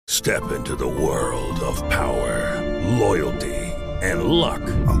Step into the world of power, loyalty, and luck.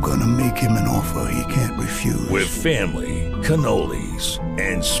 I'm gonna make him an offer he can't refuse. With family, cannolis,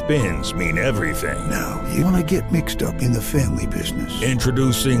 and spins mean everything. Now, you wanna get mixed up in the family business.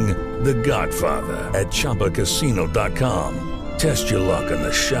 Introducing The Godfather at ChumbaCasino.com. Test your luck in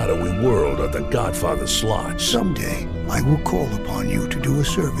the shadowy world of The Godfather slot. Someday, I will call upon you to do a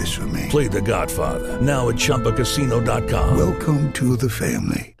service for me. Play The Godfather now at ChumbaCasino.com. Welcome to the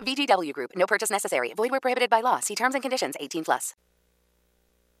family. VGW Group. No purchase necessary. Void where prohibited by law. See terms and conditions. 18+.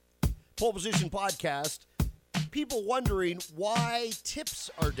 Pole Position Podcast. People wondering why tips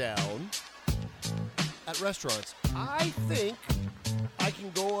are down at restaurants. I think I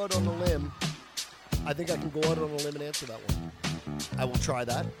can go out on a limb. I think I can go out on a limb and answer that one. I will try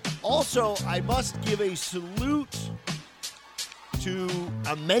that. Also, I must give a salute to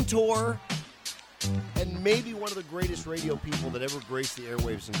a mentor and maybe one of the greatest radio people that ever graced the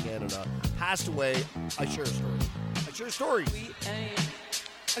airwaves in Canada. Passed away. I share a story. I share stories.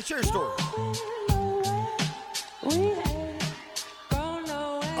 I share stories.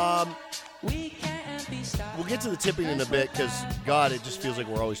 We'll get to the tipping in a bit because, God, it just feels like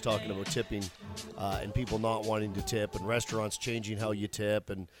we're always talking about tipping and people not wanting to tip and restaurants changing how you tip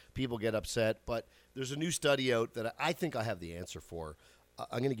and people get upset. But there's a new study out that I think I have the answer for.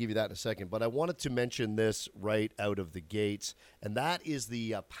 I'm going to give you that in a second. But I wanted to mention this right out of the gates, and that is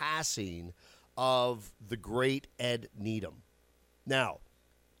the passing of the great Ed Needham. Now,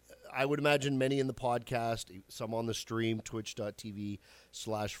 I would imagine many in the podcast, some on the stream,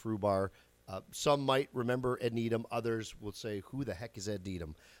 twitch.tv/Frubar. Some might remember Ed Needham. Others will say, who the heck is Ed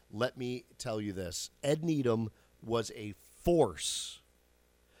Needham? Let me tell you this. Ed Needham was a force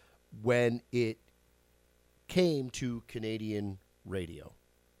when it came to Canadian radio.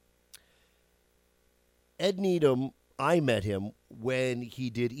 Ed Needham, I met him when he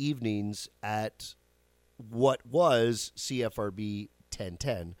did evenings at what was CFRB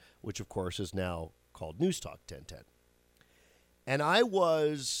 1010, which of course is now called News Talk 1010. And I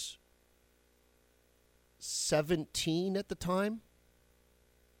was 17 at the time.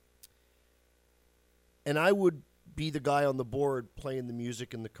 And I would be the guy on the board playing the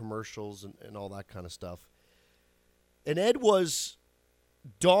music and the commercials and all that kind of stuff. And Ed was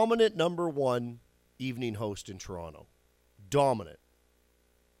dominant number one evening host in Toronto. Dominant.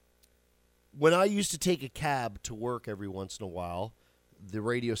 When I used to take a cab to work every once in a while, the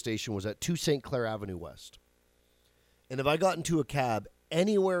radio station was at 2 St. Clair Avenue West. And if I got into a cab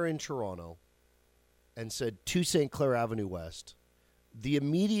anywhere in Toronto and said 2 St. Clair Avenue West, the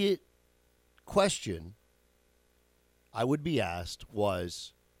immediate question I would be asked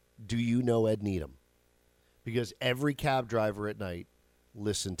was, do you know Ed Needham? Because every cab driver at night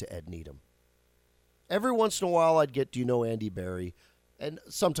listened to Ed Needham. Every once in a while I'd get, do you know Andy Barry? And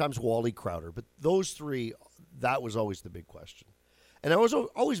sometimes Wally Crowder. But those three, that was always the big question. And I was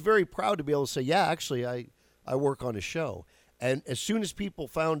always very proud to be able to say, yeah, actually, I work on a show. And as soon as people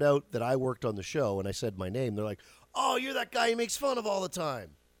found out that I worked on the show and I said my name, they're like, oh, you're that guy he makes fun of all the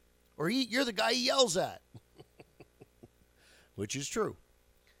time. Or you're the guy he yells at. Which is true.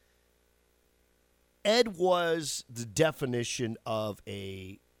 Ed was the definition of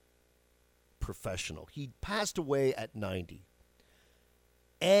a professional. He passed away at 90.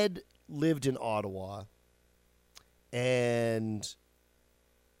 Ed lived in Ottawa, and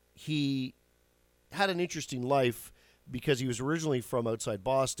he had an interesting life because he was originally from outside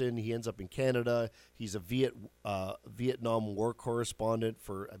Boston. He ends up in Canada. He's a Vietnam War correspondent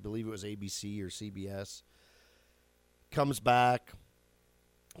for, I believe it was ABC or CBS. Comes back,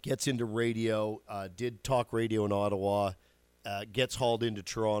 gets into radio, did talk radio in Ottawa, gets hauled into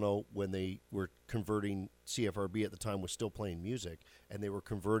Toronto when they were converting. CFRB at the time was still playing music, and they were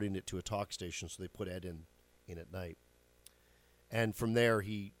converting it to a talk station, so they put Ed in at night. And from there,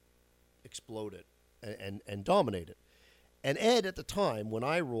 he exploded and dominated. And Ed, at the time, when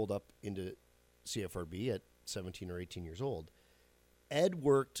I rolled up into CFRB at 17 or 18 years old, Ed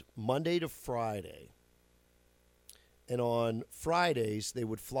worked Monday to Friday. And on Fridays, they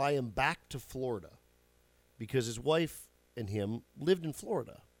would fly him back to Florida because his wife and him lived in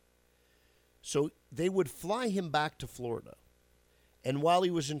Florida. So they would fly him back to Florida. And while he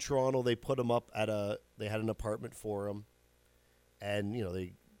was in Toronto, they put him up they had an apartment for him. And,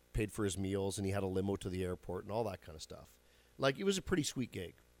 they paid for his meals, and he had a limo to the airport and all that kind of stuff. Like, it was a pretty sweet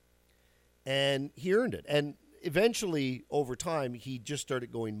gig. And he earned it. And eventually, over time, he just started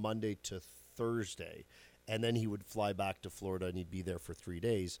going Monday to Thursday. And then he would fly back to Florida, and he'd be there for 3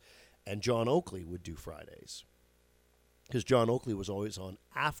 days. And John Oakley would do Fridays, because John Oakley was always on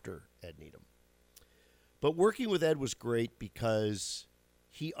after Ed Needham. But working with Ed was great because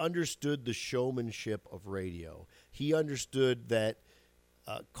he understood the showmanship of radio. He understood that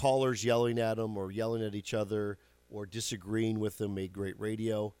callers yelling at him or yelling at each other or disagreeing with him made great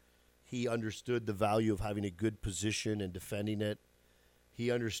radio. He understood the value of having a good position and defending it. He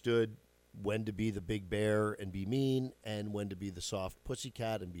understood when to be the big bear and be mean and when to be the soft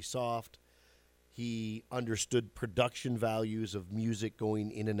pussycat and be soft. He understood production values of music going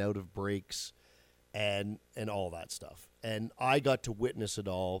in and out of breaks and all that stuff. And I got to witness it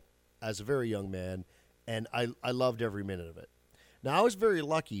all as a very young man, and I loved every minute of it. Now, I was very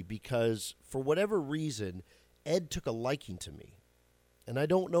lucky because for whatever reason, Ed took a liking to me. And I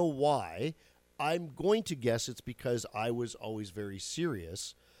don't know why. I'm going to guess it's because I was always very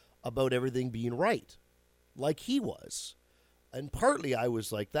serious about everything being right, like he was. And partly I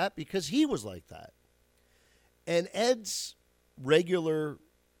was like that because he was like that. And Ed's regular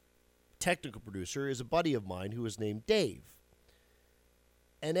technical producer is a buddy of mine who was named Dave.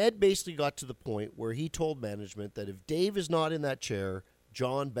 And Ed basically got to the point where he told management that if Dave is not in that chair,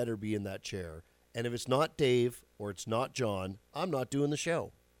 John better be in that chair. And if it's not Dave or it's not John, I'm not doing the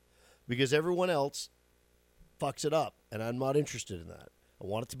show. Because everyone else fucks it up, and I'm not interested in that. I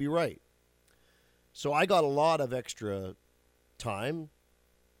want it to be right. So I got a lot of extra time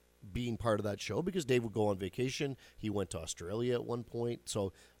being part of that show because Dave would go on vacation. He went to Australia at one point.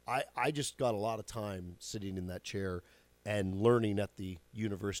 So I just got a lot of time sitting in that chair and learning at the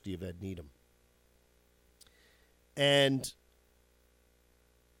University of Ed Needham. And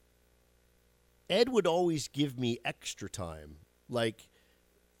Ed would always give me extra time. Like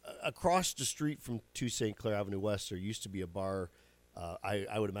across the street from 2 St. Clair Avenue West, there used to be a bar.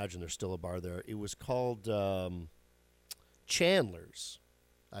 I would imagine there's still a bar there. It was called Chandler's,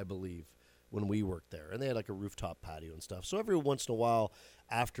 I believe, when we worked there. And they had like a rooftop patio and stuff. So every once in a while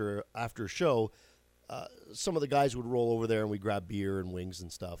after a show, some of the guys would roll over there and we'd grab beer and wings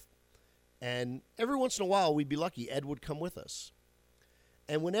and stuff. And every once in a while, we'd be lucky. Ed would come with us.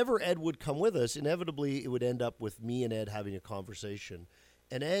 And whenever Ed would come with us, inevitably it would end up with me and Ed having a conversation.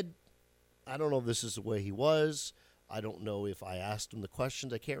 And Ed, I don't know if this is the way he was. I don't know if I asked him the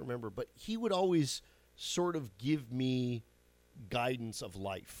questions. I can't remember. But he would always sort of give me guidance of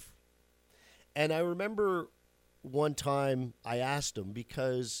life. And I remember one time I asked him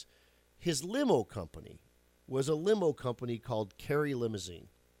because his limo company was a limo company called Kerry Limousine.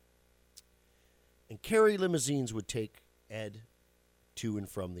 And Kerry Limousines would take Ed to and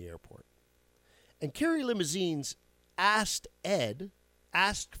from the airport. And Kerry Limousines asked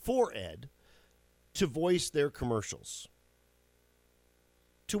for Ed to voice their commercials.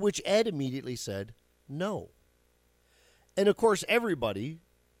 To which Ed immediately said, no. And of course, everybody,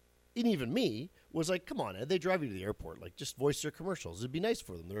 and even me, was like, come on, Ed, they drive you to the airport. Like, just voice their commercials. It'd be nice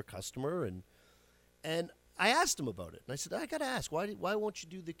for them. They're a customer. And I asked him about it. And I said, I got to ask, why won't you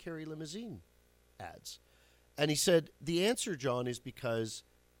do the Kerry Limousine ads? And he said, the answer, John, is because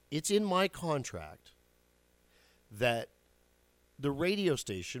it's in my contract that the radio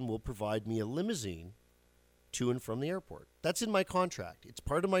station will provide me a limousine to and from the airport. That's in my contract. It's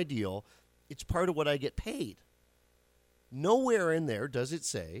part of my deal. It's part of what I get paid. Nowhere in there does it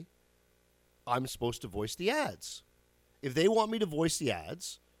say I'm supposed to voice the ads. If they want me to voice the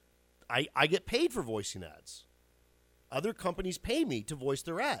ads, I get paid for voicing ads. Other companies pay me to voice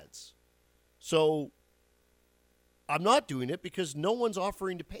their ads. So I'm not doing it because no one's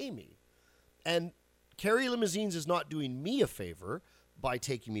offering to pay me. And Kerry Limousines is not doing me a favor by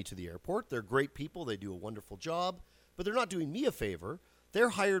taking me to the airport. They're great people. They do a wonderful job. But they're not doing me a favor. They're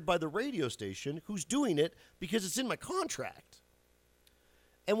hired by the radio station who's doing it because it's in my contract.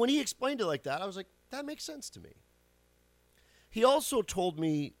 And when he explained it like that, I was like, that makes sense to me. He also told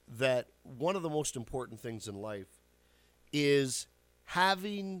me that one of the most important things in life is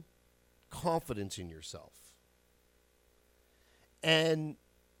having confidence in yourself. And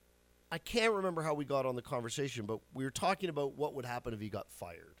I can't remember how we got on the conversation, but we were talking about what would happen if he got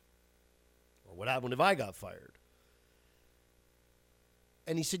fired. Or what happened if I got fired.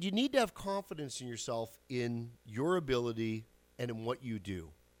 And he said, you need to have confidence in yourself in your ability and in what you do.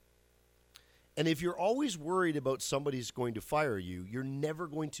 And if you're always worried about somebody's going to fire you, you're never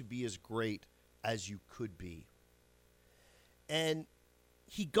going to be as great as you could be. And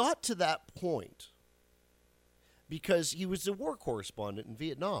he got to that point because he was a war correspondent in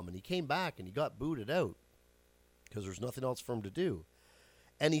Vietnam, and he came back and he got booted out because there's nothing else for him to do.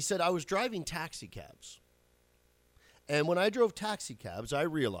 And he said, I was driving taxi cabs. And when I drove taxi cabs, I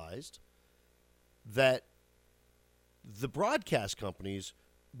realized that the broadcast companies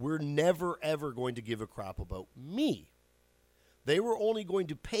were never, ever going to give a crap about me. They were only going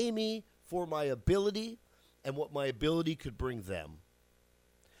to pay me for my ability and what my ability could bring them.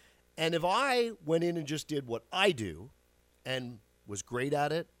 And if I went in and just did what I do and was great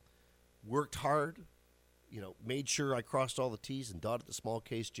at it, worked hard, made sure I crossed all the T's and dotted the small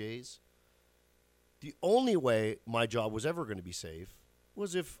case J's, the only way my job was ever going to be safe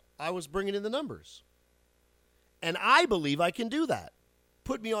was if I was bringing in the numbers. And I believe I can do that.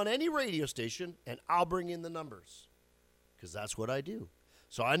 Put me on any radio station and I'll bring in the numbers because that's what I do.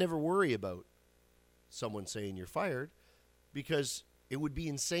 So I never worry about someone saying you're fired because it would be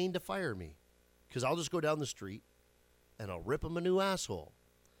insane to fire me because I'll just go down the street and I'll rip him a new asshole.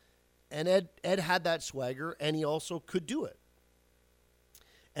 And Ed had that swagger, and he also could do it.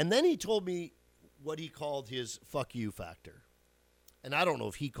 And then he told me what he called his fuck you factor. And I don't know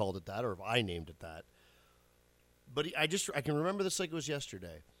if he called it that or if I named it that. But I can remember this like it was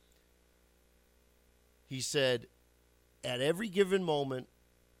yesterday. He said, at every given moment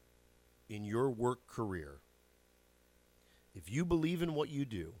in your work career, if you believe in what you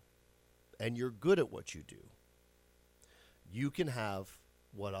do and you're good at what you do, you can have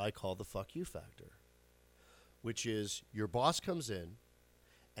what I call the fuck you factor, which is your boss comes in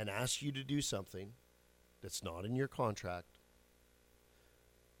and asks you to do something that's not in your contract,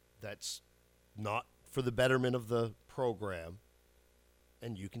 that's not for the betterment of the program,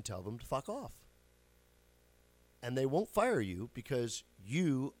 and you can tell them to fuck off. And they won't fire you because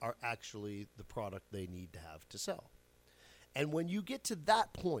you are actually the product they need to have to sell. And when you get to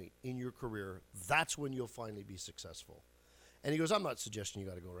that point in your career, that's when you'll finally be successful. And he goes, I'm not suggesting you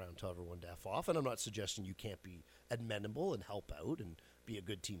got to go around and tell everyone to F off, and I'm not suggesting you can't be amenable and help out and be a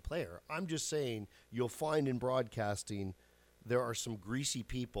good team player. I'm just saying you'll find in broadcasting there are some greasy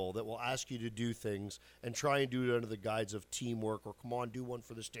people that will ask you to do things and try and do it under the guise of teamwork or come on, do one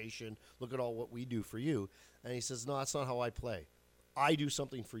for the station. Look at all what we do for you. And he says, no, that's not how I play. I do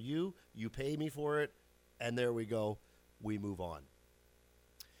something for you. You pay me for it. And there we go. We move on.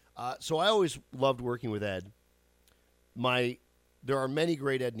 So I always loved working with Ed. There are many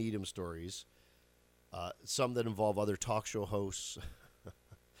great Ed Needham stories, some that involve other talk show hosts,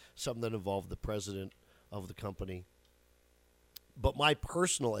 some that involve the president of the company. But my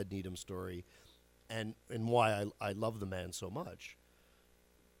personal Ed Needham story, and why I love the man so much,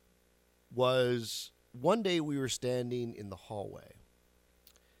 was one day we were standing in the hallway,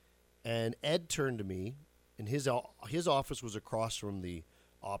 and Ed turned to me, and his office was across from the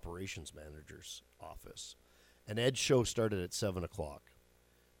operations manager's office. And Ed's show started at 7 o'clock.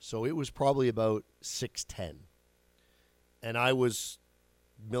 So it was probably about 6:10. And I was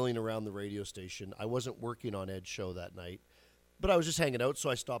milling around the radio station. I wasn't working on Ed's show that night, but I was just hanging out,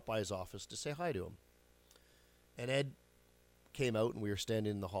 so I stopped by his office to say hi to him. And Ed came out, and we were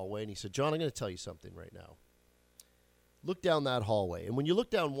standing in the hallway, and he said, John, I'm going to tell you something right now. Look down that hallway. And when you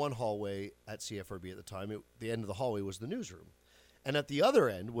look down one hallway at CFRB at the time, the end of the hallway was the newsroom. And at the other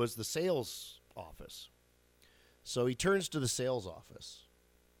end was the sales office. So he turns to the sales office,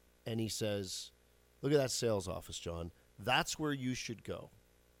 and he says, look at that sales office, John. That's where you should go.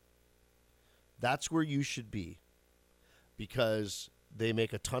 That's where you should be, because they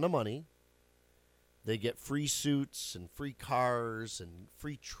make a ton of money. They get free suits and free cars and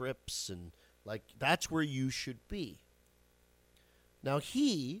free trips, and that's where you should be. Now,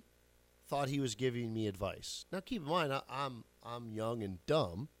 he thought he was giving me advice. Now, keep in mind, I'm young and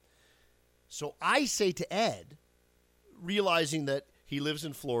dumb. So I say to Ed, realizing that he lives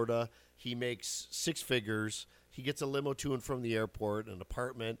in Florida, he makes six figures, he gets a limo to and from the airport, an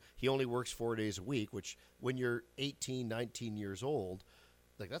apartment, he only works 4 days a week, which when you're 18, 19 years old,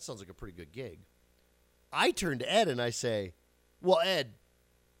 that sounds like a pretty good gig. I turn to Ed and I say, well, Ed,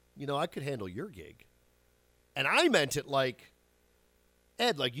 I could handle your gig. And I meant it like,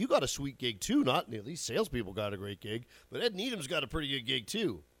 Ed, you got a sweet gig too. Not these salespeople got a great gig, but Ed Needham's got a pretty good gig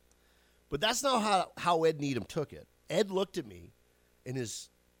too. But that's not how Ed Needham took it. Ed looked at me, and his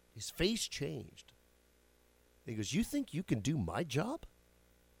face changed. He goes, you think you can do my job?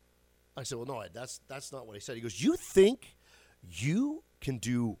 I said, well, no, Ed, that's not what I said. He goes, you think you can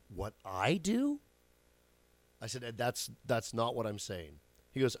do what I do? I said, Ed, that's not what I'm saying.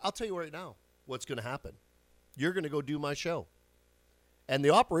 He goes, I'll tell you right now what's going to happen. You're going to go do my show. And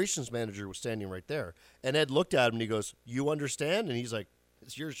the operations manager was standing right there. And Ed looked at him, and he goes, you understand? And he's like,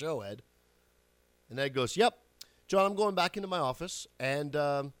 it's your show, Ed. And Ed goes, yep. John, I'm going back into my office, and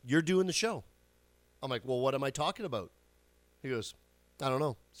you're doing the show. I'm like, well, what am I talking about? He goes, I don't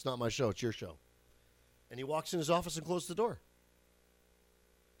know. It's not my show. It's your show. And he walks in his office and closed the door.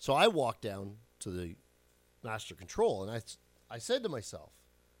 So I walked down to the master control, and I said to myself,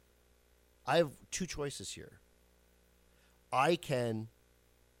 I have two choices here. I can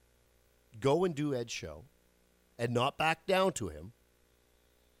go and do Ed's show and not back down to him,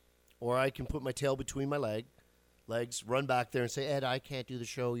 or I can put my tail between my legs, run back there and say, Ed, I can't do the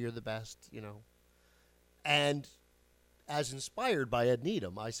show. You're the best, And as inspired by Ed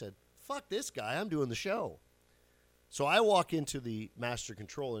Needham, I said, fuck this guy. I'm doing the show. So I walk into the Master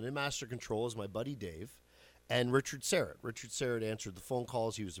Control, and in Master Control is my buddy Dave and Richard Serrett. Richard Serrett answered the phone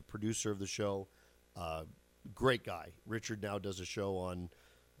calls. He was a producer of the show. Great guy. Richard now does a show on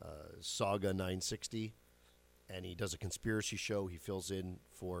Saga 960, and he does a conspiracy show. He fills in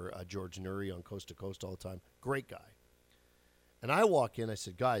for George Nuri on Coast to Coast all the time. Great guy. And I walk in. I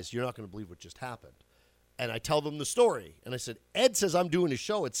said, guys, you're not going to believe what just happened. And I tell them the story. And I said, Ed says I'm doing a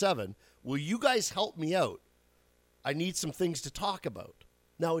show at 7. Will you guys help me out? I need some things to talk about.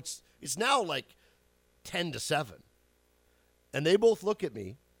 Now, it's now like 10 to 7. And they both look at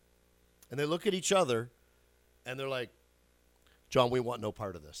me, and they look at each other, and they're like, John, we want no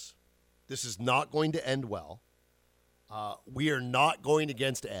part of this. This is not going to end well. We are not going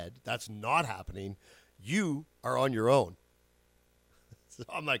against Ed. That's not happening. You are on your own. So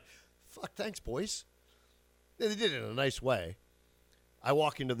I'm like, fuck, thanks, boys. And they did it in a nice way. I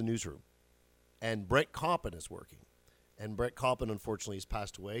walk into the newsroom, and Brent Coppin is working. And Brent Coppin, unfortunately, has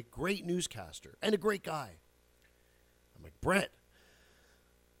passed away. Great newscaster and a great guy. I'm like, Brent,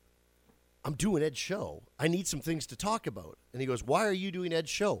 I'm doing Ed's show. I need some things to talk about. And he goes, why are you doing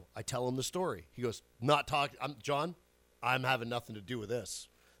Ed's show? I tell him the story. He goes, John, I'm having nothing to do with this.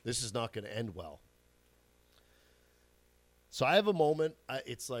 This is not going to end well. So I have a moment.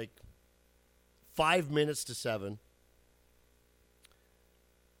 It's like 5 minutes to 7.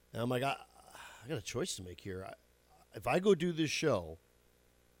 And I'm like, I got a choice to make here. If I go do this show,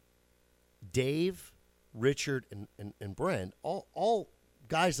 Dave, Richard, and Brent, all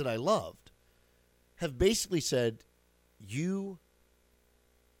guys that I loved, have basically said, you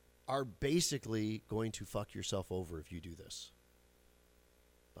are basically going to fuck yourself over if you do this.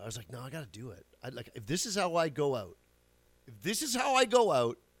 But I was like, no, I got to do it. If this is how I go out,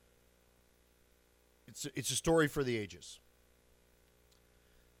 it's a story for the ages.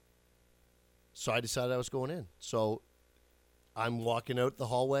 So I decided I was going in. So I'm walking out the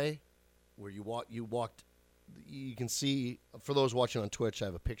hallway where you walked. You can see, for those watching on Twitch, I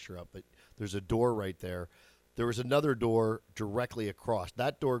have a picture up, but there's a door right there. There was another door directly across.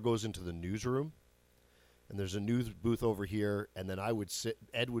 That door goes into the newsroom, and there's a news booth over here, and then I would sit.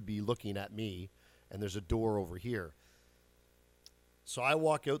 Ed would be looking at me, and there's a door over here. So I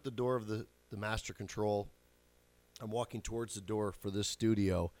walk out the door of the Master Control. I'm walking towards the door for this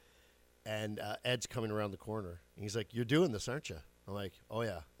studio, and Ed's coming around the corner. And he's like, you're doing this, aren't you? I'm like, oh,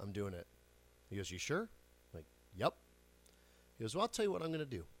 yeah, I'm doing it. He goes, you sure? I'm like, yep. He goes, well, I'll tell you what I'm going to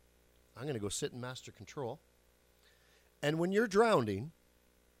do. I'm going to go sit in Master Control. And when you're drowning,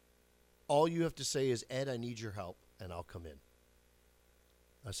 all you have to say is, Ed, I need your help, and I'll come in.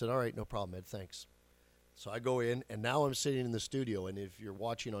 I said, all right, no problem, Ed, thanks. So I go in, and now I'm sitting in the studio, and if you're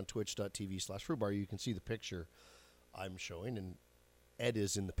watching on twitch.tv/FruBar, you can see the picture I'm showing, and Ed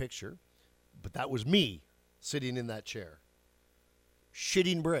is in the picture. But that was me sitting in that chair,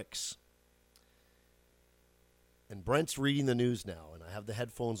 shitting bricks. And Brent's reading the news now, and I have the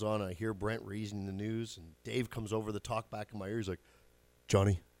headphones on, and I hear Brent reading the news, and Dave comes over the talk back in my ear. He's like,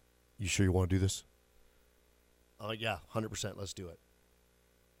 Johnny, you sure you want to do this? I'm like, yeah, 100%, let's do it.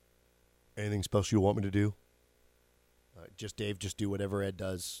 Anything special you want me to do? Just Dave, just do whatever Ed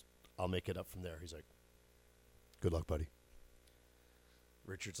does. I'll make it up from there. He's like, good luck, buddy.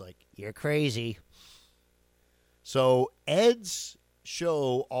 Richard's like, you're crazy. So Ed's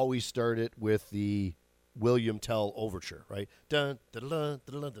show always started with the William Tell overture, right? And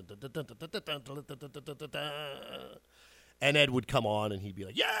Ed would come on and he'd be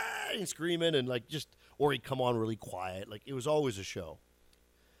like, yeah, and screaming and like just, or he'd come on really quiet. Like it was always a show.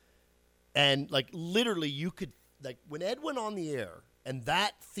 And like literally you could, like when Ed went on the air and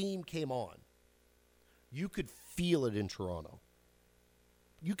that theme came on, you could feel it in Toronto.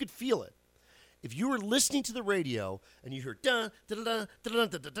 You could feel it. If you were listening to the radio and you heard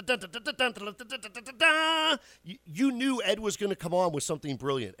you knew Ed was going to come on with something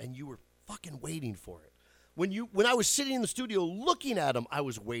brilliant, and you were fucking waiting for it. When I was sitting in the studio looking at him, I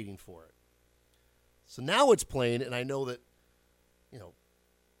was waiting for it. So now it's playing, and I know that, you know,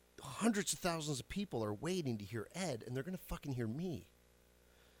 hundreds of thousands of people are waiting to hear Ed, and they're going to fucking hear me.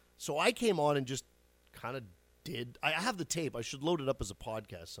 So I came on and just kind of did. I have the tape. I should load it up as a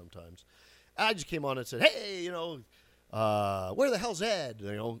podcast sometimes. I just came on and said, hey, you know, where the hell's Ed?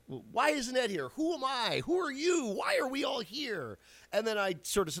 You know, why isn't Ed here? Who am I? Who are you? Why are we all here? And then I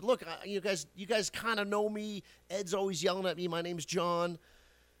sort of said, look, you guys kind of know me. Ed's always yelling at me. My name's John.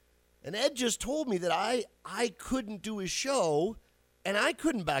 And Ed just told me that I couldn't do his show And I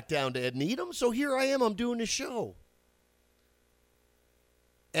couldn't back down to Ed Needham, so here I am. I'm doing a show.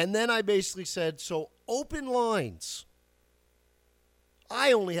 And then I basically said, so open lines.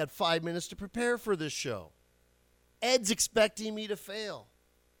 I only had 5 minutes to prepare for this show. Ed's expecting me to fail.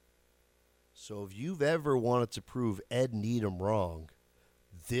 So if you've ever wanted to prove Ed Needham wrong,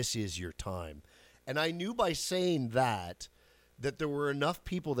 this is your time. And I knew by saying that there were enough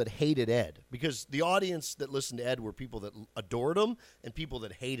people that hated Ed, because the audience that listened to Ed were people that adored him and people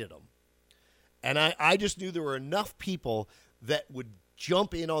that hated him. And I just knew there were enough people that would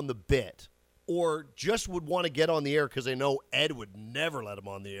jump in on the bit or just would want to get on the air because they know Ed would never let him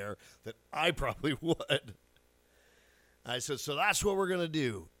on the air, that I probably would. I said, so that's what we're going to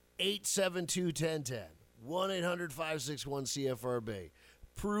do. 872-1010, 1-800-561-CFRB.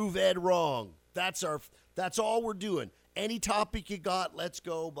 Prove Ed wrong. That's all we're doing. Any topic you got, let's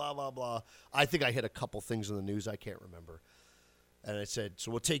go, blah, blah, blah. I think I hit a couple things in the news. I can't remember. And I said, so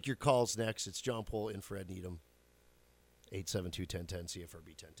we'll take your calls next. It's John Pohl in for Ed Needham. 872-1010,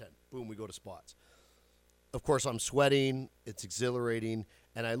 CFRB 1010. Boom, we go to spots. Of course, I'm sweating. It's exhilarating.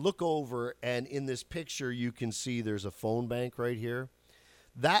 And I look over, and in this picture, you can see there's a phone bank right here.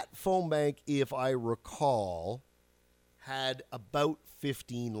 That phone bank, if I recall, had about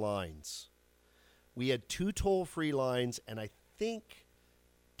 15 lines. We had 2 toll-free lines, and I think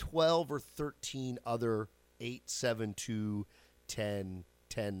 12 or 13 other 872-1010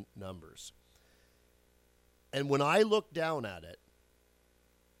 numbers. And when I looked down at it,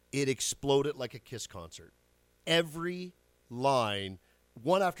 it exploded like a Kiss concert. Every line,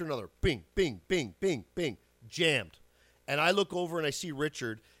 one after another, bing, bing, bing, bing, bing, jammed. And I look over and I see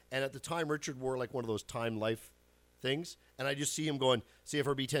Richard, and at the time Richard wore like one of those Time Life things, and I just see him going,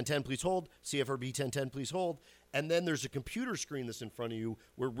 CFRB 1010, please hold, CFRB 1010, please hold. And then there's a computer screen that's in front of you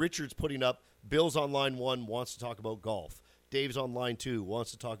where Richard's putting up, Bill's on line 1, wants to talk about golf. Dave's on line 2,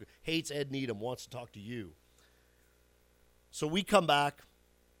 wants to talk, hates Ed Needham, wants to talk to you. So we come back,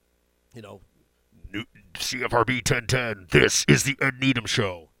 CFRB 1010, this is the Ed Needham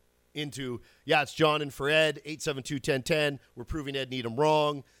Show. Into, it's John and for Ed, 872-1010. We're proving Ed Needham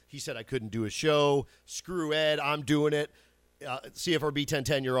wrong. He said I couldn't do a show. Screw Ed, I'm doing it. CFRB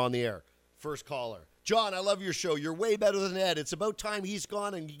 1010, you're on the air. First caller. John, I love your show. You're way better than Ed. It's about time he's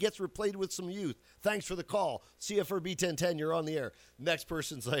gone and he gets replayed with some youth. Thanks for the call. CFRB 1010, you're on the air. Next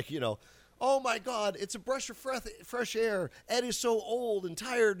person's like, oh my God, it's a brush of fresh air. Ed is so old and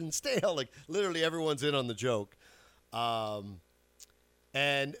tired and stale. Like literally everyone's in on the joke.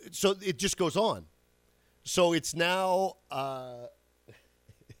 And so it just goes on. So it's now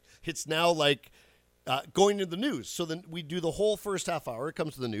like going to the news. So then we do the whole first half hour. It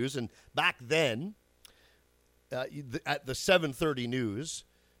comes to the news. And back then, at the 7:30 news,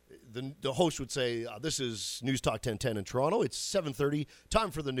 the host would say, this is News Talk 1010 in Toronto. It's 7:30. Time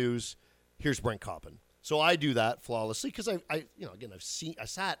for the news. Here's Brent Coppin. So I do that flawlessly because I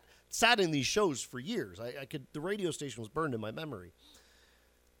sat in these shows for years. The radio station was burned in my memory.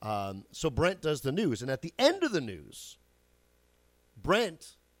 So Brent does the news, and at the end of the news,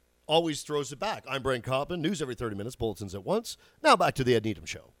 Brent always throws it back. I'm Brent Coppin, news every 30 minutes, bulletins at once. Now back to the Ed Needham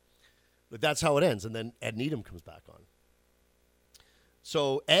Show. But that's how it ends, and then Ed Needham comes back on.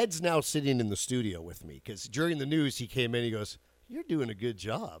 So Ed's now sitting in the studio with me because during the news he came in. He goes, "You're doing a good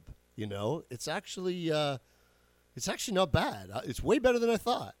job. It's actually not bad. It's way better than I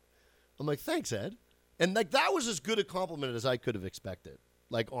thought." I'm like, "Thanks, Ed." And like that was as good a compliment as I could have expected.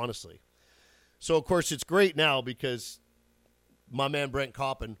 Like, honestly. So, of course, it's great now because my man Brent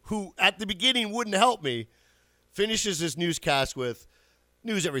Coppin, who at the beginning wouldn't help me, finishes his newscast with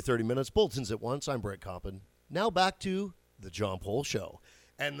news every 30 minutes, bulletins at once. I'm Brent Coppin. Now back to the John Pohl Show.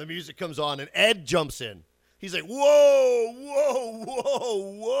 And the music comes on, and Ed jumps in. He's like, whoa, whoa, whoa,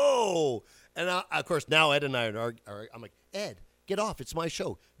 whoa. And, of course, now Ed and I are I'm like, Ed, get off. It's my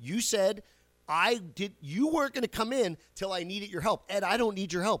show. You said you weren't going to come in till I needed your help. Ed, I don't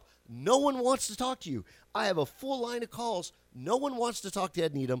need your help. No one wants to talk to you. I have a full line of calls. No one wants to talk to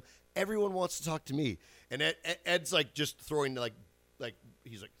Ed Needham. Everyone wants to talk to me. And Ed's like just throwing like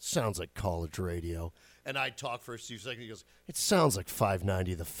he's like, sounds like college radio. And I talk for a few seconds. He goes, it sounds like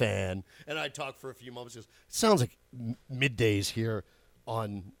 590 The Fan. And I talk for a few moments. He goes, it sounds like middays here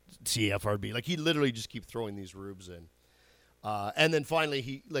on CFRB. Like he literally just keep throwing these rubes in. And then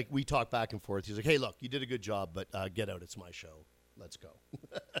finally, we talk back and forth. He's like, hey, look, you did a good job, but get out. It's my show. Let's go.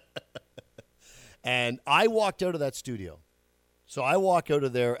 And I walked out of that studio. So I walk out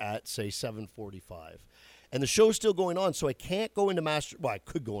of there at, say, 7:45. And the show's still going on, so I can't go into I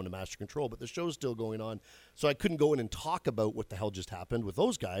could go into Master Control, but the show's still going on. So I couldn't go in and talk about what the hell just happened with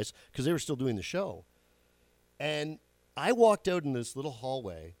those guys because they were still doing the show. And I walked out in this little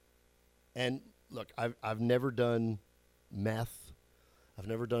hallway, and look, I've never done meth. I've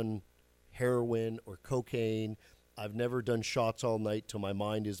never done heroin or cocaine. I've never done shots all night till my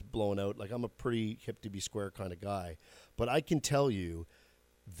mind is blown out. Like, I'm a pretty hip to be square kind of guy. But I can tell you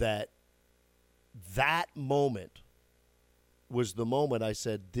that moment was the moment I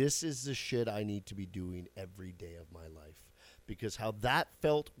said, this is the shit I need to be doing every day of my life. Because how that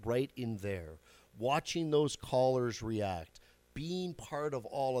felt right in there, watching those callers react, being part of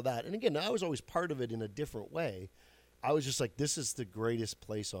all of that. And again, I was always part of it in a different way. I was just like, this is the greatest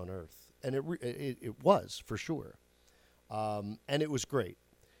place on earth. And it was, for sure. And it was great.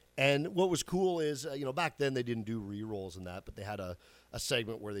 And what was cool is, back then they didn't do re-rolls and that, but they had a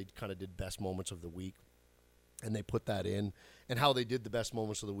segment where they kind of did best moments of the week. And they put that in. And how they did the best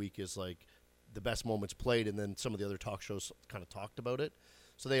moments of the week is like the best moments played, and then some of the other talk shows kind of talked about it.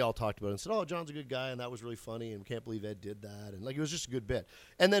 So they all talked about it and said, oh, John's a good guy, and that was really funny, and we can't believe Ed did that. And, like, it was just a good bit.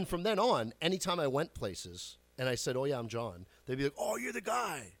 And then from then on, anytime I went places and I said, oh, yeah, I'm John, they'd be like, oh, you're the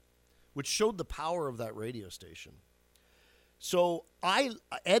guy, which showed the power of that radio station. So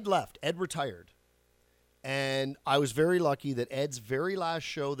Ed left. Ed retired. And I was very lucky that Ed's very last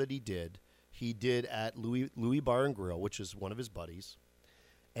show that he did at Louis Bar and Grill, which is one of his buddies.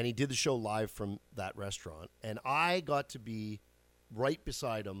 And he did the show live from that restaurant. And I got to be right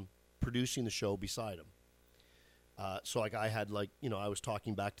beside him, producing the show beside him. So, like, I had, like, I was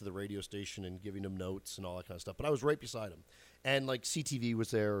talking back to the radio station and giving him notes and all that kind of stuff. But I was right beside him. And, like, CTV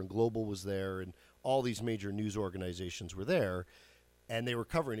was there and Global was there and all these major news organizations were there. And they were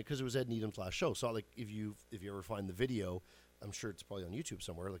covering it because it was Ed Needham's last show. So, like, if you ever find the video, I'm sure it's probably on YouTube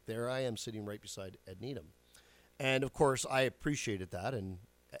somewhere. Like, there I am sitting right beside Ed Needham. And, of course, I appreciated that, and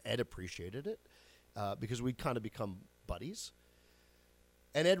Ed appreciated it because we'd kind of become buddies.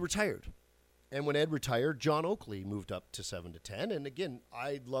 And Ed retired. And when Ed retired, John Oakley moved up to 7 to 10. And, again,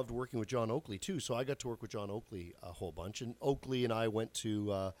 I loved working with John Oakley, too. So I got to work with John Oakley a whole bunch. And Oakley and I went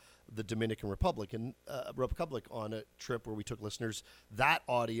to the Dominican Republic on a trip where we took listeners. That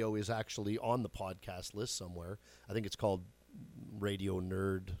audio is actually on the podcast list somewhere. I think it's called Radio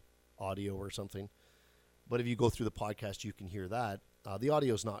Nerd Audio or something. But if you go through the podcast, you can hear that. The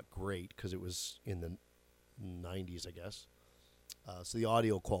audio is not great because it was in the 90s, I guess. So the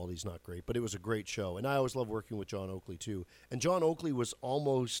audio quality is not great, but it was a great show. And I always love working with John Oakley, too. And John Oakley was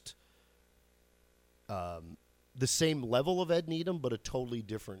almost the same level of Ed Needham, but a totally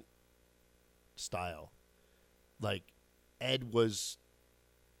different style. Like, Ed was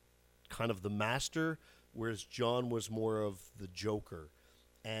kind of the master, whereas John was more of the joker.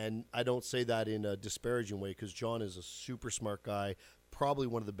 And I don't say that in a disparaging way because John is a super smart guy, probably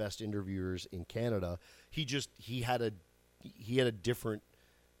one of the best interviewers in Canada. He had a different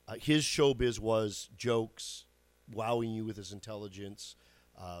his showbiz was jokes, wowing you with his intelligence,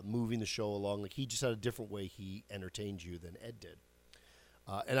 moving the show along. Like, he just had a different way he entertained you than Ed did.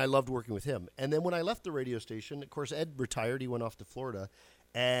 And I loved working with him. And then when I left the radio station, of course, Ed retired. He went off to Florida.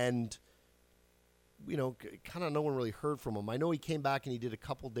 And, kind of no one really heard from him. I know he came back and he did a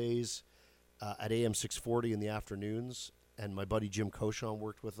couple days at AM 640 in the afternoons. And my buddy Jim Cochon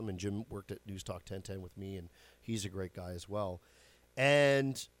worked with him. And Jim worked at News Talk 1010 with me. And he's a great guy as well.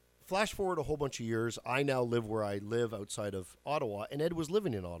 And flash forward a whole bunch of years. I now live where I live outside of Ottawa. And Ed was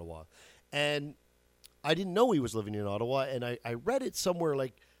living in Ottawa. And I didn't know he was living in Ottawa, and I read it somewhere.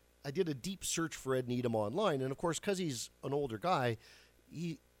 Like, I did a deep search for Ed Needham online, and of course, because he's an older guy,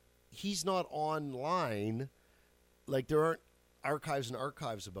 he's not online. Like, there aren't archives and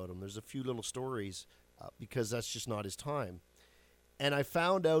archives about him. There's a few little stories because that's just not his time. And I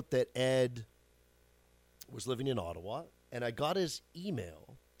found out that Ed was living in Ottawa, and I got his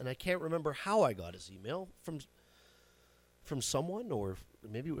email, and I can't remember how I got his email from someone, or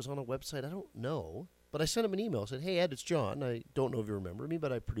maybe it was on a website. I don't know. But I sent him an email. I said, hey, Ed, it's John. I don't know if you remember me,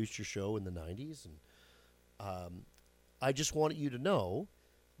 but I produced your show in the 90s. And I just wanted you to know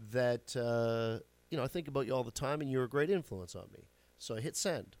that, I think about you all the time, and you're a great influence on me. So I hit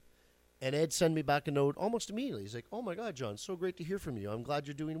send. And Ed sent me back a note almost immediately. He's like, oh, my God, John, so great to hear from you. I'm glad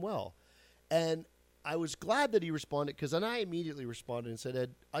you're doing well. And I was glad that he responded because then I immediately responded and said,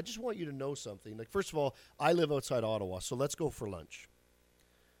 Ed, I just want you to know something. Like, first of all, I live outside Ottawa, so let's go for lunch.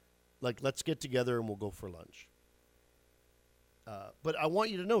 Like, let's get together and we'll go for lunch. But I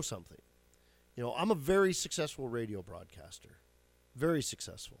want you to know something. I'm a very successful radio broadcaster. Very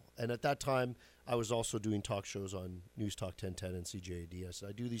successful. And at that time, I was also doing talk shows on News Talk 1010 and CJAD. I said,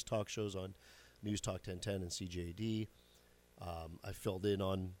 I do these talk shows on News Talk 1010 and CJAD. I filled in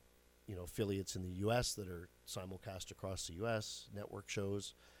on, affiliates in the U.S. that are simulcast across the U.S., network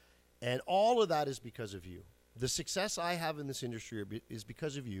shows. And all of that is because of you. The success I have in this industry is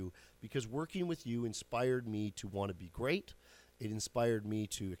because of you, because working with you inspired me to want to be great. It inspired me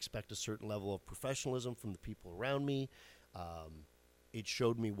to expect a certain level of professionalism from the people around me. It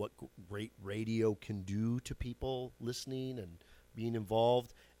showed me what great radio can do to people listening and being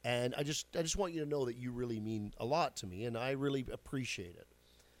involved. And I just want you to know that you really mean a lot to me, and I really appreciate it.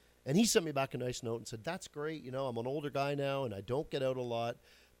 And he sent me back a nice note and said, that's great. I'm an older guy now, and I don't get out a lot.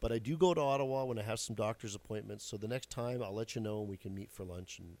 But I do go to Ottawa when I have some doctor's appointments. So the next time I'll let you know and we can meet for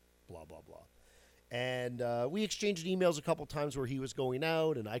lunch and blah, blah, blah. And we exchanged emails a couple times where he was going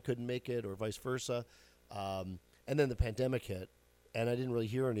out and I couldn't make it or vice versa. And then the pandemic hit and I didn't really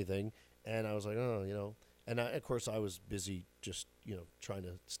hear anything. And I was like, And of course I was busy just, trying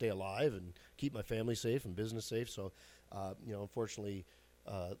to stay alive and keep my family safe and business safe. So, unfortunately,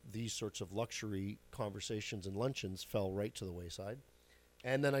 these sorts of luxury conversations and luncheons fell right to the wayside.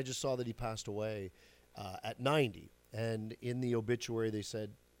 And then I just saw that he passed away at 90. And in the obituary, they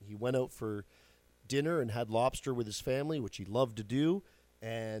said he went out for dinner and had lobster with his family, which he loved to do.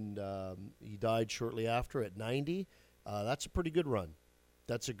 And he died shortly after at 90. That's a pretty good run.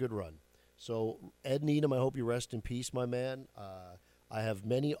 That's a good run. So, Ed Needham, I hope you rest in peace, my man. I have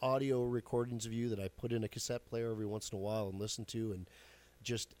many audio recordings of you that I put in a cassette player every once in a while and listen to and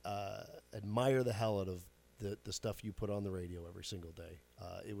just admire the hell out of the stuff you put on the radio every single day.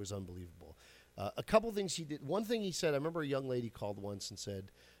 It was unbelievable. A couple things he did. One thing he said, I remember a young lady called once and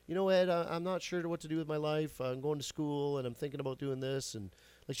said, Ed, I'm not sure what to do with my life. I'm going to school and I'm thinking about doing this. And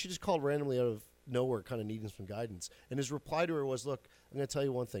she just called randomly out of nowhere, kind of needing some guidance. And his reply to her was, look, I'm going to tell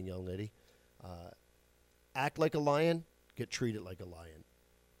you one thing, young lady. Act like a lion, get treated like a lion.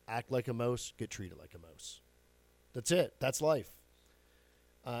 Act like a mouse, get treated like a mouse. That's it. That's life.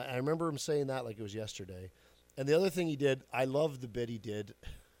 I remember him saying that like it was yesterday. And the other thing he did, I love the bit he did.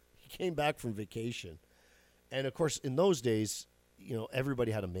 He came back from vacation. And, of course, in those days,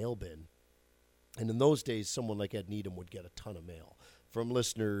 everybody had a mail bin. And in those days, someone like Ed Needham would get a ton of mail from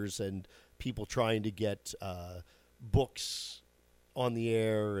listeners and people trying to get books on the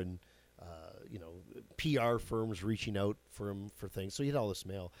air and, PR firms reaching out for him for things. So he had all this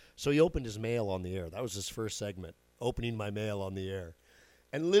mail. So he opened his mail on the air. That was his first segment, opening my mail on the air.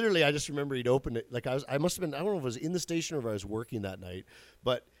 And literally, I just remember he'd open it. Like I must have been, I don't know if it was in the station or if I was working that night,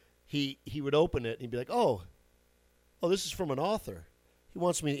 but he would open it and he'd be like, oh, this is from an author. He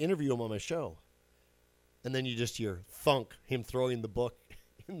wants me to interview him on my show. And then you just hear thunk, him throwing the book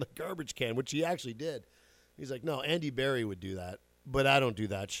in the garbage can, which he actually did. He's like, no, Andy Barry would do that, but I don't do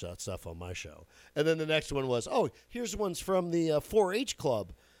that stuff on my show. And then the next one was, here's one's from the 4-H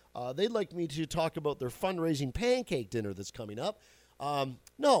Club. They'd like me to talk about their fundraising pancake dinner that's coming up.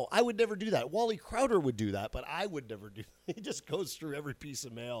 No, I would never do that. Wally Crowder would do that, but I would never do that. He just goes through every piece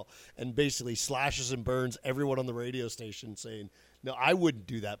of mail and basically slashes and burns everyone on the radio station saying, no, I wouldn't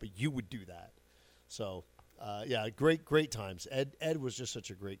do that, but you would do that. So, great times. Ed was just such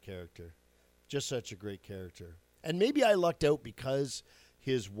a great character. Just such a great character. And maybe I lucked out because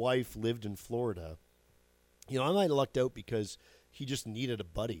his wife lived in Florida. I might have lucked out because he just needed a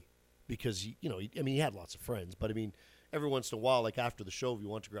buddy. Because, he had lots of friends, but every once in a while, like after the show, if you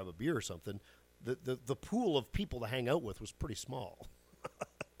want to grab a beer or something, the pool of people to hang out with was pretty small.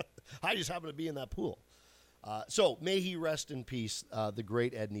 I just happened to be in that pool. So may he rest in peace, the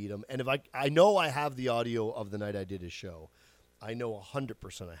great Ed Needham. And if I know I have the audio of the night I did his show. I know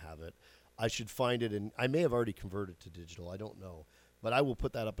 100% I have it. I should find it, and I may have already converted to digital. I don't know. But I will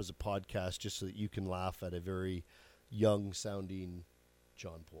put that up as a podcast just so that you can laugh at a very young-sounding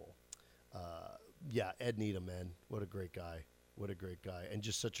John Poole. Ed Needham, man. What a great guy. What a great guy. And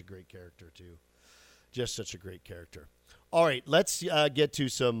just such a great character, too. Just such a great character. All right, let's get to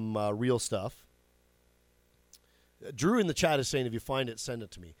some real stuff. Drew in the chat is saying, if you find it, send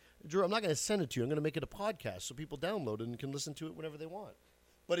it to me. Drew, I'm not going to send it to you. I'm going to make it a podcast so people download it and can listen to it whenever they want.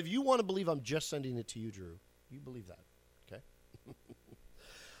 But if you want to believe I'm just sending it to you, Drew, you believe that,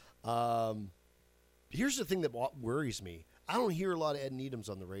 okay? Here's the thing that worries me. I don't hear a lot of Ed Needhams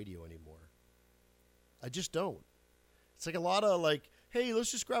on the radio anymore. I just don't. It's like a lot of hey,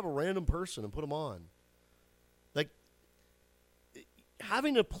 let's just grab a random person and put them on. Like,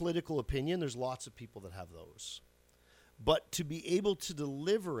 having a political opinion, there's lots of people that have those. But to be able to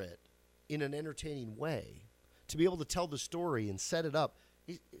deliver it in an entertaining way, to be able to tell the story and set it up,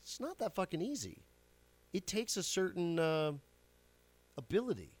 it's not that fucking easy. It takes a certain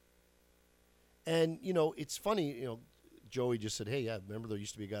ability. And, it's funny, Joey just said, hey, yeah, remember there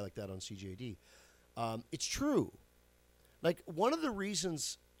used to be a guy like that on CJD. It's true. Like, one of the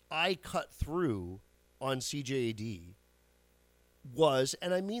reasons I cut through on CJD was,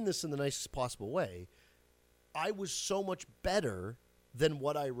 and I mean this in the nicest possible way, I was so much better than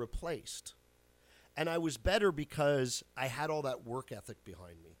what I replaced. And I was better because I had all that work ethic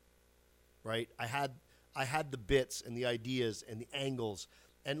behind me, right? I had the bits and the ideas and the angles.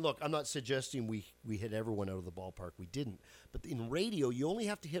 And look, I'm not suggesting we hit everyone out of the ballpark. We didn't. But in radio, you only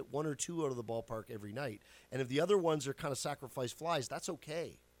have to hit one or two out of the ballpark every night. And if the other ones are kind of sacrifice flies, that's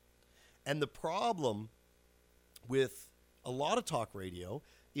okay. And the problem with a lot of talk radio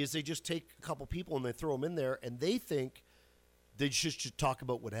is they just take a couple people and they throw them in there, and they think they just should talk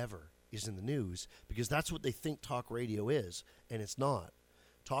about whatever is in the news because that's what they think talk radio is, and it's not.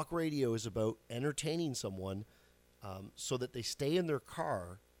 Talk radio is about entertaining someone so that they stay in their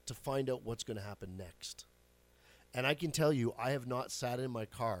car to find out what's going to happen next. And I can tell you, I have not sat in my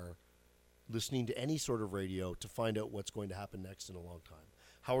car listening to any sort of radio to find out what's going to happen next in a long time.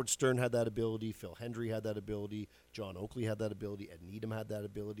 Howard Stern had that ability. Phil Hendry had that ability. John Oakley had that ability. Ed Needham had that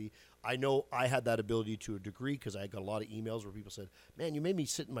ability. I know I had that ability to a degree because I got a lot of emails where people said, man, you made me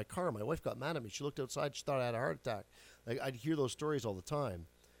sit in my car. My wife got mad at me. She looked outside. She thought I had a heart attack. Like, I'd hear those stories all the time.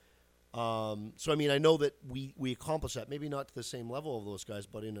 So, I mean, I know that we accomplished that. Maybe not to the same level of those guys,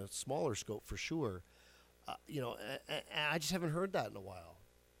 but in a smaller scope for sure. I just haven't heard that in a while.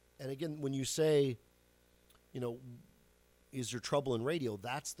 And again, when you say, is there trouble in radio?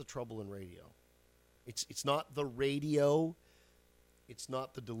 That's the trouble in radio. It's not the radio. It's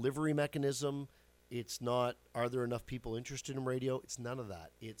not the delivery mechanism. It's not, are there enough people interested in radio? It's none of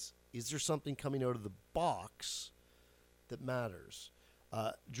that. It's, is there something coming out of the box that matters?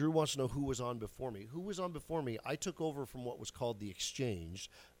 Drew wants to know who was on before me. Who was on before me? I took over from what was called The Exchange,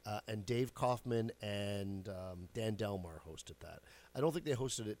 and Dave Kaufman and Dan Delmar hosted that. I don't think they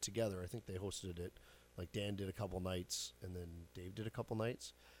hosted it together. I think they hosted it, like Dan did a couple nights, and then Dave did a couple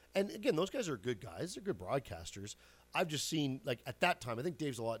nights. And again, those guys are good guys. They're good broadcasters. I've just seen, like, at that time, I think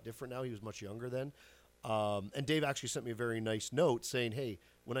Dave's a lot different now. He was much younger then. And Dave actually sent me a very nice note saying, hey,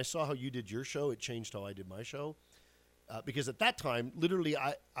 when I saw how you did your show, it changed how I did my show. Because at that time, literally,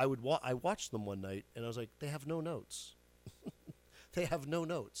 I watched them one night, and I was like, they have no notes. They have no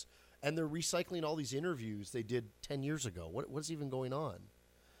notes. And they're recycling all these interviews they did 10 years ago. What's even going on?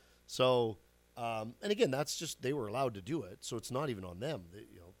 So, and again, that's just, they were allowed to do it, so it's not even on them.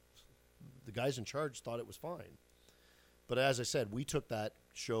 The guys in charge thought it was fine. But as I said, we took that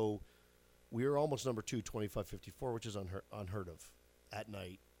show, we were almost number 2, 2554, which is unheard of at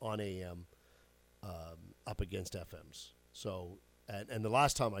night on AM. Up against FMs. So, and the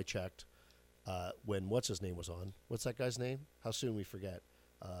last time I checked, when what's his name was on, what's that guy's name? How soon we forget?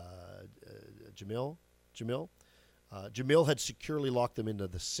 Jamil. Jamil had securely locked them into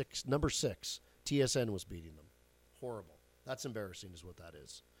the number 6. TSN was beating them. Horrible. That's embarrassing, is what that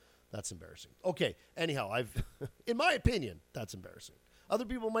is. That's embarrassing. Okay. Anyhow, in my opinion, that's embarrassing. Other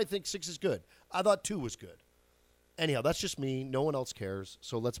people might think 6 is good. I thought 2 was good. Anyhow, that's just me. No one else cares.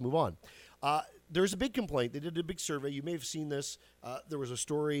 So let's move on. There's a big complaint. They did a big survey. You may have seen this. There was a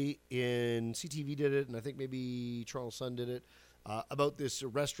story in CTV did it, and I think maybe Toronto Sun did it, about this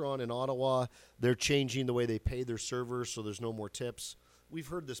restaurant in Ottawa. They're changing the way they pay their servers so there's no more tips. We've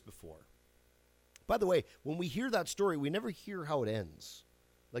heard this before. By the way, when we hear that story, we never hear how it ends.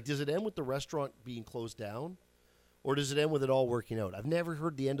 Like, does it end with the restaurant being closed down? Or does it end with it all working out? I've never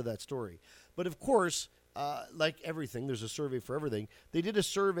heard the end of that story. But, of course, like everything, there's a survey for everything. They did a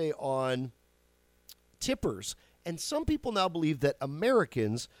survey on tippers, and some people now believe that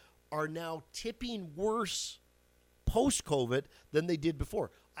Americans are now tipping worse post-COVID than they did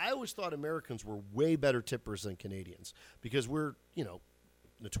before. I always thought Americans were way better tippers than Canadians because we're,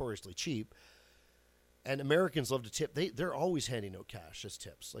 notoriously cheap. And Americans love to tip. They're always handing out cash as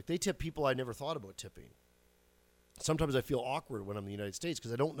tips. Like, they tip people I never thought about tipping. Sometimes I feel awkward when I'm in the United States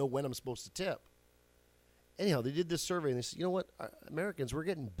because I don't know when I'm supposed to tip. Anyhow, they did this survey, and they said, you know what? Americans, we're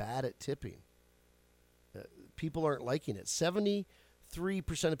getting bad at tipping. People aren't liking it. 73%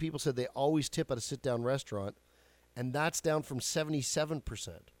 of people said they always tip at a sit-down restaurant, and that's down from 77%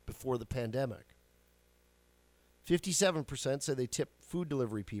 before the pandemic. 57% say they tip food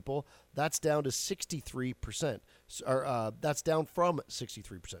delivery people. That's down to 63%. That's down from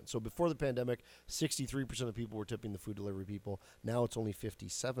 63%. So before the pandemic, 63% of people were tipping the food delivery people. Now it's only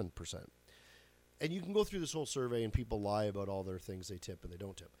 57%. And you can go through this whole survey, and people lie about all their things they tip and they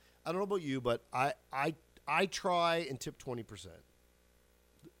don't tip. I don't know about you, but I try and tip 20%.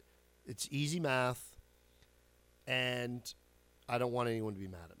 It's easy math, and I don't want anyone to be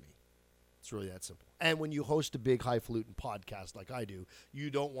mad at me. It's really that simple. And when you host a big highfalutin podcast like I do,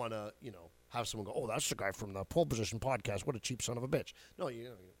 you don't want to, have someone go, oh, that's the guy from the Pole Position podcast. What a cheap son of a bitch. No,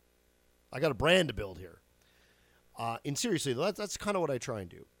 I got a brand to build here. And seriously, that's kind of what I try and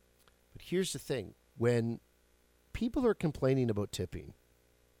do. But here's the thing. When people are complaining about tipping.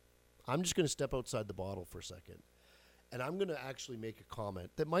 I'm just going to step outside the bottle for a second. And I'm going to actually make a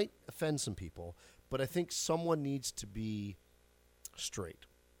comment that might offend some people, but I think someone needs to be straight.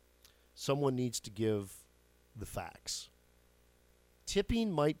 Someone needs to give the facts.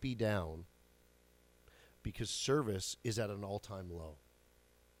 Tipping might be down because service is at an all-time low.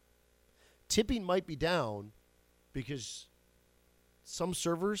 Tipping might be down because some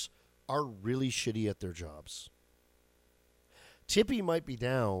servers are really shitty at their jobs. Tipping might be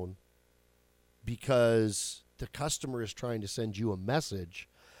down because the customer is trying to send you a message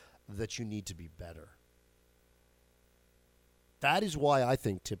that you need to be better. That is why I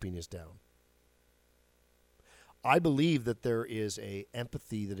think tipping is down. I believe that there is a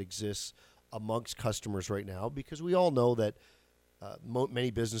empathy that exists amongst customers right now because we all know that many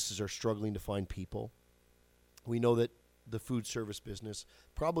businesses are struggling to find people. We know that the food service business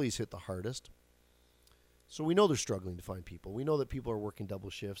probably has hit the hardest. So we know they're struggling to find people. We know that people are working double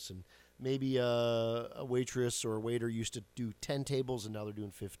shifts, and maybe a waitress or a waiter used to do 10 tables and now they're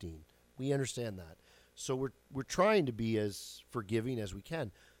doing 15. We understand that. So we're trying to be as forgiving as we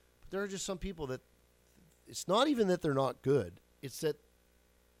can. But there are just some people that it's not even that they're not good. It's that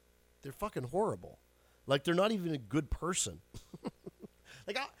they're fucking horrible. Like they're not even a good person.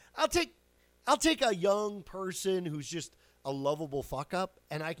 Like I'll take a young person who's just a lovable fuck up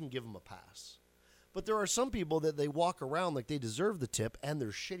and I can give them a pass. But there are some people that they walk around like they deserve the tip and they're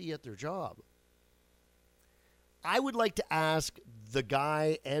shitty at their job. I would like to ask the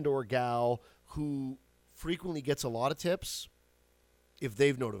guy and or gal who frequently gets a lot of tips if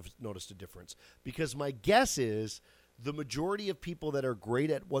they've noticed a difference. Because my guess is the majority of people that are great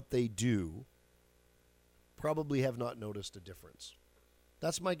at what they do probably have not noticed a difference.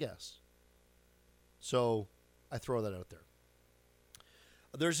 That's my guess. So I throw that out there.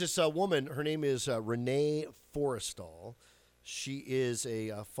 There's this woman, her name is Renee Forrestal. She is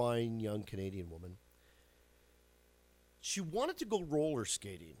a fine young Canadian woman. She wanted to go roller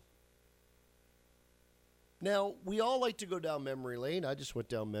skating. Now, we all like to go down memory lane. I just went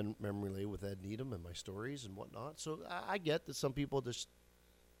down memory lane with Ed Needham and my stories and whatnot. So I get that some people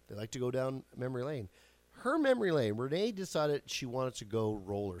they like to go down memory lane. Her memory lane, Renee decided she wanted to go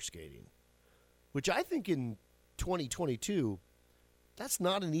roller skating, which I think in 2022, that's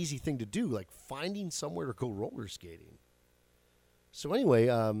not an easy thing to do, like finding somewhere to go roller skating. So anyway,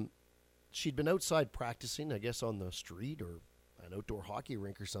 she'd been outside practicing, I guess on the street or an outdoor hockey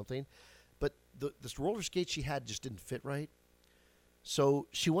rink or something. But this roller skate she had just didn't fit right. So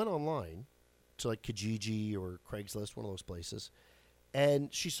she went online to like Kijiji or Craigslist, one of those places,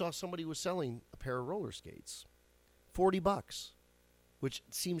 and she saw somebody was selling a pair of roller skates, $40, which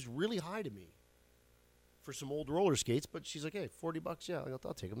seems really high to me for some old roller skates. But she's like, hey, $40, yeah,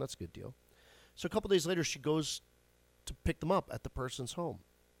 I'll take them. That's a good deal. So a couple days later, she goes to pick them up at the person's home.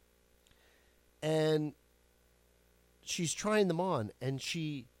 And she's trying them on, and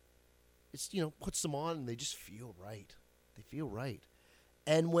puts them on, and they just feel right. They feel right.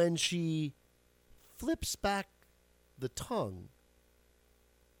 And when she flips back the tongue,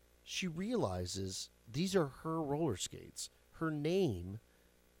 she realizes these are her roller skates. Her name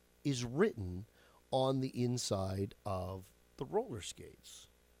is written on the inside of the roller skates.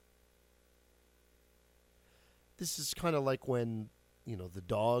 This is kind of like when, the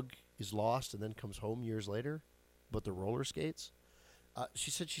dog is lost and then comes home years later, but the roller skates.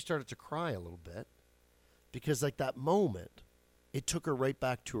 She said she started to cry a little bit because, like, that moment, it took her right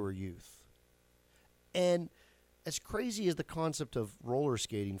back to her youth. And as crazy as the concept of roller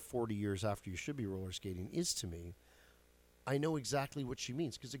skating 40 years after you should be roller skating is to me, I know exactly what she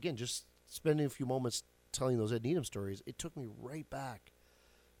means. Because, again, just spending a few moments telling those Ed Needham stories, it took me right back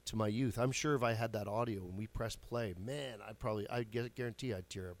to my youth. I'm sure if I had that audio and we pressed play, man, I guarantee I'd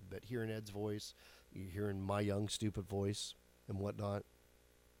tear up a bit. Hearing Ed's voice, hearing my young, stupid voice and whatnot.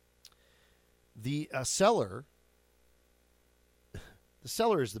 The seller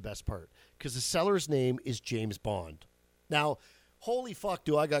is the best part because the seller's name is James Bond. Now, holy fuck,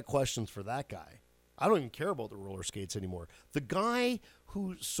 do I got questions for that guy. I don't even care about the roller skates anymore. The guy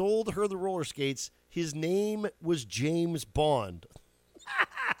who sold her the roller skates, his name was James Bond.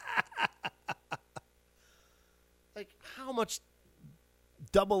 Like, how much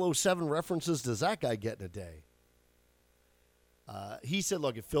 007 references does that guy get in a day? He said,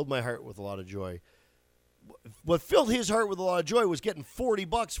 look, it filled my heart with a lot of joy. What filled his heart with a lot of joy was getting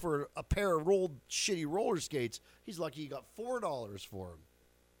 $40 for a pair of shitty roller skates. He's lucky he got $4 for them.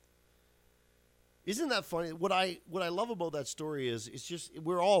 Isn't that funny? What I love about that story is it's just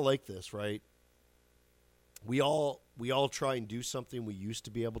we're all like this, right? We all try and do something we used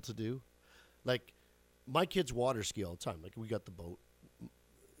to be able to do. Like my kids water ski all the time. Like, we got the boat,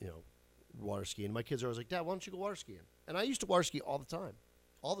 you know, water skiing. My kids are always like, Dad, why don't you go water skiing? And I used to water ski all the time.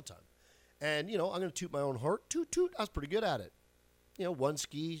 And, you know, I'm going to toot my own horn. Toot, toot. I was pretty good at it. You know, one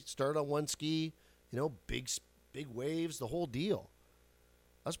ski, started on one ski, you know, big waves, the whole deal.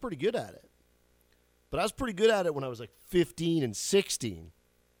 I was pretty good at it. But I was pretty good at it when I was like 15 and 16.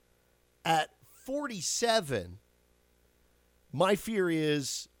 At 47, my fear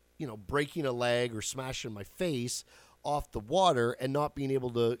is, you know, breaking a leg or smashing my face off the water and not being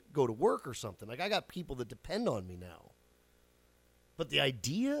able to go to work or something. Like, I got people that depend on me now. But the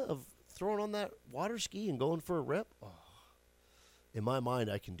idea of throwing on that water ski and going for a rip, in my mind,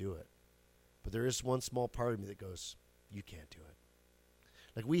 I can do it. But there is one small part of me that goes, you can't do it.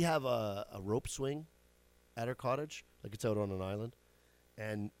 Like, we have a rope swing at our cottage. Like, it's out on an island.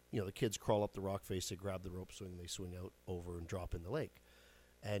 And, you know, the kids crawl up the rock face, they grab the rope swing, they swing out over and drop in the lake.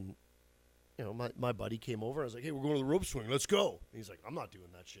 And, you know, my buddy came over. I was like, hey, we're going to the rope swing. Let's go. And he's like, I'm not doing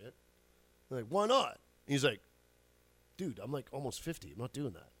that shit. I'm like, why not? And he's like, dude, I'm like almost 50. I'm not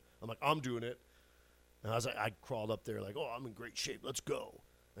doing that. I'm like, I'm doing it. And I was like, I crawled up there like, oh, I'm in great shape. Let's go.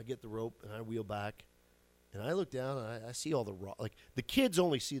 I get the rope and I wheel back. And I look down and I see all the rock. Like, the kids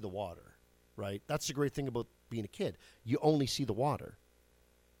only see the water, right? That's the great thing about being a kid. You only see the water.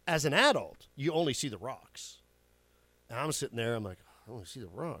 As an adult, you only see the rocks. And I'm sitting there. I'm like, I only see the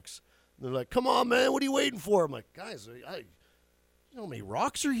rocks. And they're like, come on, man. What are you waiting for? I'm like, guys, you know how many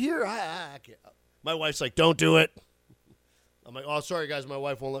rocks are here? I can't. My wife's like, don't do it. I'm like, oh, sorry, guys. My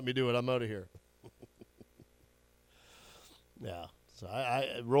wife won't let me do it. I'm out of here. Yeah. So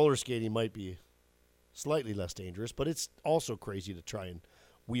roller skating might be slightly less dangerous, but it's also crazy to try and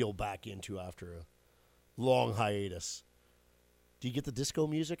wheel back into after a long hiatus. Do you get the disco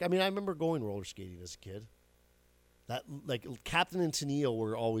music? I mean, I remember going roller skating as a kid. That, like, Captain and Tennille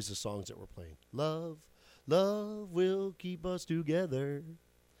were always the songs that were playing. Love, love will keep us together.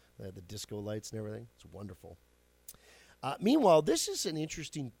 They had the disco lights and everything. It's wonderful. Meanwhile, this is an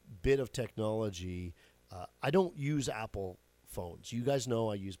interesting bit of technology. I don't use Apple phones. You guys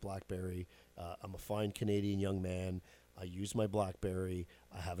know I use BlackBerry. I'm a fine Canadian young man. I use my BlackBerry.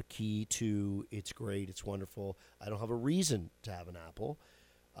 I have a key to. It's great. It's wonderful. I don't have a reason to have an Apple.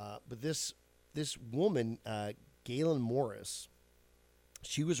 But this woman, Galen Morris,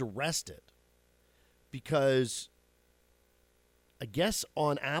 she was arrested because I guess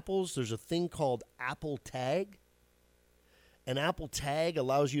on Apples there's a thing called Apple Tag. And Apple Tag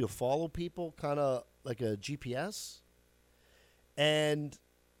allows you to follow people, kind of like a GPS. And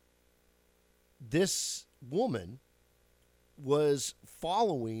this woman was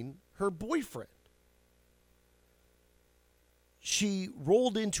following her boyfriend. She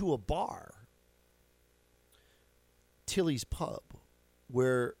rolled into a bar, Tilly's Pub,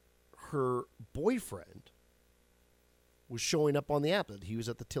 where her boyfriend was showing up on the app. He was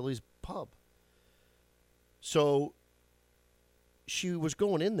at the Tilly's Pub. So she was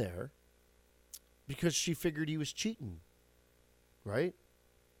going in there because she figured he was cheating, right?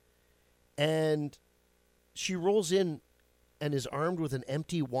 And she rolls in and is armed with an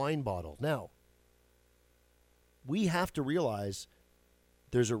empty wine bottle. Now, we have to realize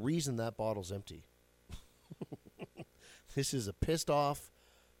there's a reason that bottle's empty. This is a pissed off,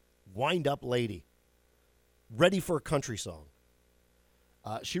 wind up lady, ready for a country song.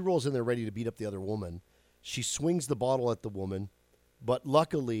 She rolls in there ready to beat up the other woman. She swings the bottle at the woman, but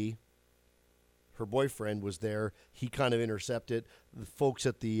luckily her boyfriend was there. He kind of intercepted. The folks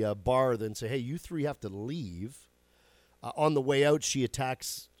at the bar then say, hey, you three have to leave. On the way out, she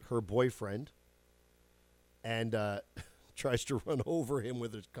attacks her boyfriend and tries to run over him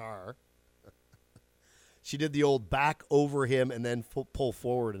with his car. She did the old back over him and then pull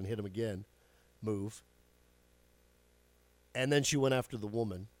forward and hit him again move. And then she went after the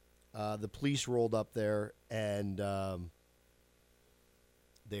woman. The police rolled up there and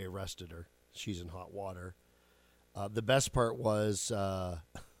they arrested her. She's in hot water. The best part was the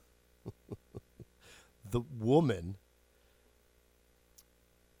woman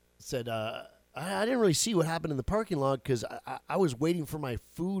said, I didn't really see what happened in the parking lot because I was waiting for my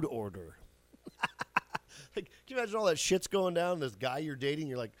food order. Like, can you imagine all that shit's going down? This guy you're dating,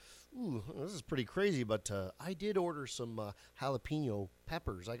 you're like, ooh, this is pretty crazy, but I did order some jalapeno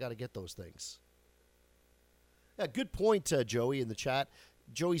peppers. I got to get those things. Yeah, good point, Joey, in the chat.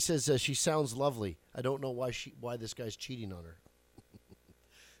 Joey says she sounds lovely. I don't know why this guy's cheating on her.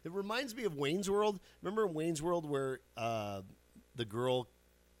 It reminds me of Wayne's World. Remember in Wayne's World where the girl,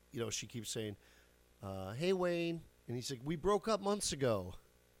 you know, she keeps saying, hey, Wayne. And he's like, we broke up months ago.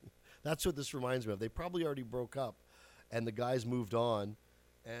 That's what this reminds me of. They probably already broke up, and the guys moved on.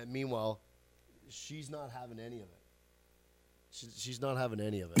 And meanwhile, She's not having any of it. She's not having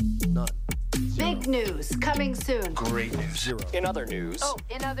any of it. None. Zero. Big news coming soon. Great news. Zero. In other news. Oh,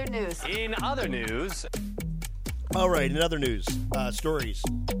 in other news. In other news. All right, in other news, stories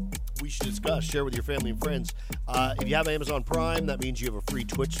we should discuss, share with your family and friends. If you have Amazon Prime, that means you have a free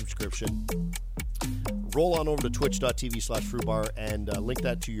Twitch subscription. Roll on over to twitch.tv/FruBar and link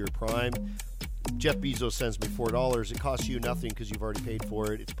that to your Prime. Jeff Bezos sends me $4. It costs you nothing because you've already paid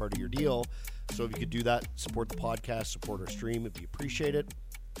for it. It's part of your deal. So if you could do that, support the podcast, support our stream, it'd be appreciated.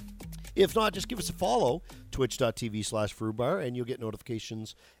 If not, just give us a follow, twitch.tv/FruBar, and you'll get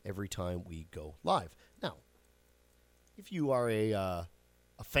notifications every time we go live. Now, if you are a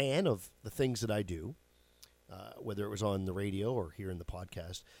fan of the things that I do, whether it was on the radio or here in the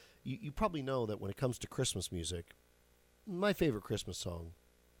podcast, you probably know that when it comes to Christmas music, my favorite Christmas song,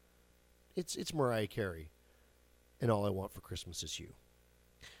 it's Mariah Carey, and All I Want for Christmas Is You.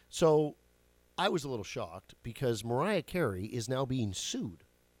 So I was a little shocked because Mariah Carey is now being sued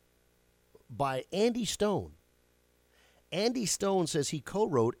by Andy Stone. Andy Stone says he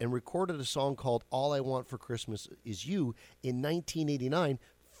co-wrote and recorded a song called All I Want for Christmas Is You in 1989,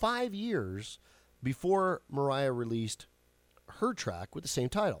 5 years before Mariah released her track with the same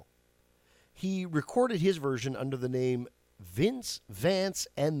title. He recorded his version under the name Vince Vance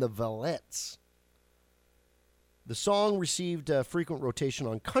and the Valettes. The song received frequent rotation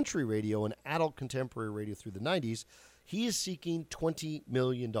on country radio and adult contemporary radio through the 90s. He is seeking $20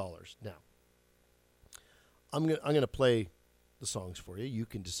 million. Now, I'm gonna play the songs for you. You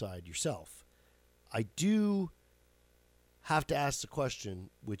can decide yourself. I do have to ask the question,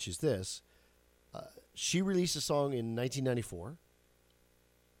 which is this. She released a song in 1994.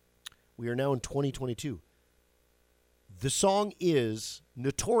 We are now in 2022. The song is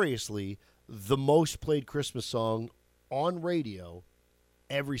notoriously the most played Christmas song on radio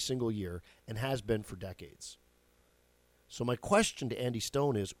every single year and has been for decades. So my question to Andy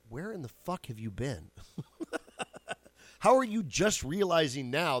Stone is, where in the fuck have you been? How are you just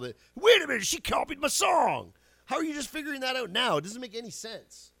realizing now that, wait a minute, she copied my song? How are you just figuring that out now? It doesn't make any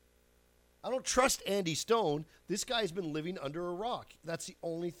sense. I don't trust Andy Stone. This guy's been living under a rock. That's the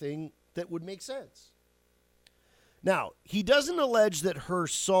only thing that would make sense. Now, he doesn't allege that her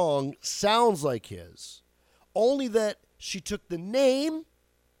song sounds like his, only that she took the name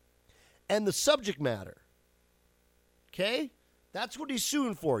and the subject matter. Okay? That's what he's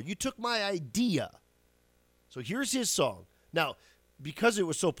suing for. You took my idea. So here's his song. Now, because it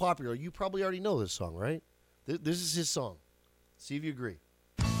was so popular, you probably already know this song, right? This is his song. See if you agree.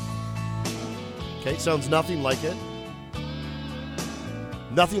 Okay, sounds nothing like it.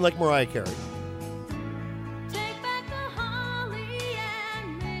 Nothing like Mariah Carey. Take back the holly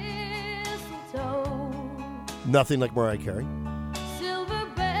and mistletoe. Nothing like Mariah Carey. Silver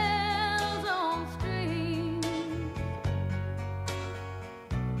bells on strings.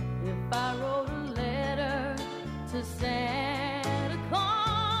 If I wrote a letter to Santa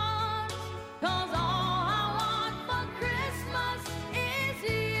Claus, 'cause all I want for Christmas is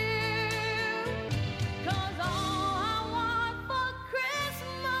you. 'Cause all I want for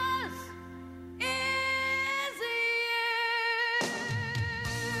Christmas is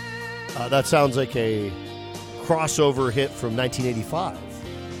you. That sounds like a crossover hit from 1985.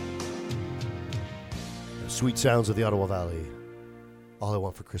 Sweet sounds of the Ottawa Valley. All I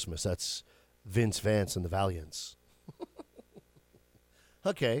Want for Christmas. That's Vince Vance and the Valiants.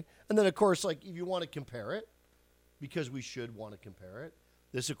 Okay. And then, of course, like, if you want to compare it, because we should want to compare it,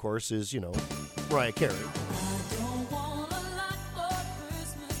 this, of course, is, Mariah Carey. Don't want a lot for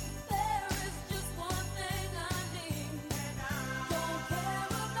Christmas. There is just one thing I need. Don't care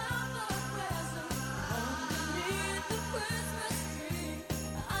about the presents underneath the Christmas tree.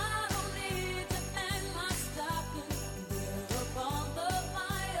 I don't need to hang my stocking there upon the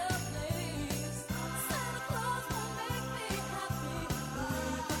fireplace. Santa Claus will make me happy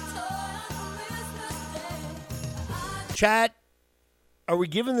with a toy on Christmas Day. Chat, are we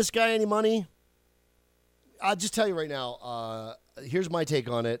giving this guy any money? I'll just tell you right now, here's my take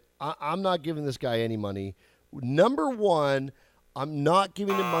on it. I'm not giving this guy any money. Number one, I'm not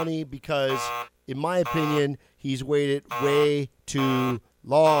giving him money because, in my opinion, he's waited way too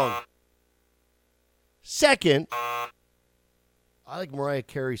long. Second, I like Mariah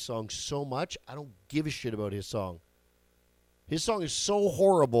Carey's song so much, I don't give a shit about his song. His song is so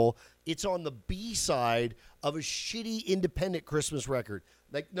horrible, it's on the B-side of a shitty independent Christmas record.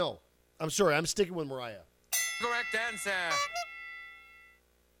 Like, no, I'm sorry, I'm sticking with Mariah. Correct answer.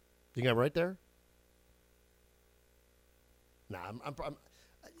 Think I'm right there? Nah, I'm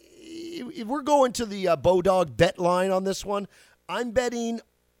if we're going to the Bodog bet line on this one, I'm betting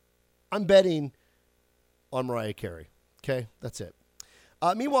on Mariah Carey. Okay, that's it.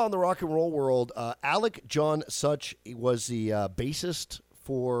 Meanwhile, in the rock and roll world, Alec John Such was the bassist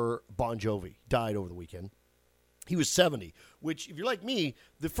for Bon Jovi. Died over the weekend. He was 70, which, if you're like me,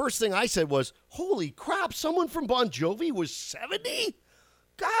 the first thing I said was, holy crap, someone from Bon Jovi was 70?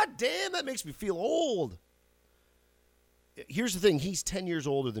 God damn, that makes me feel old. Here's the thing. He's 10 years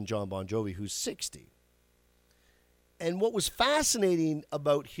older than John Bon Jovi, who's 60. And what was fascinating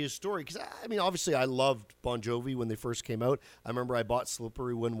about his story, because, I mean, obviously I loved Bon Jovi when they first came out. I remember I bought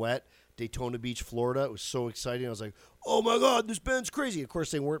Slippery When Wet, Daytona Beach, Florida. It was so exciting. I was like, oh, my God, this band's crazy. Of course,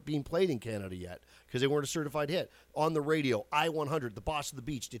 they weren't being played in Canada yet because they weren't a certified hit. On the radio, I-100, the Boss of the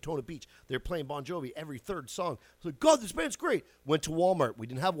Beach, Daytona Beach, they're playing Bon Jovi every third song. I was like, God, this band's great. Went to Walmart. We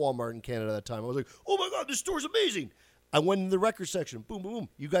didn't have Walmart in Canada at that time. I was like, oh, my God, this store's amazing. I went in the record section. Boom, boom, boom.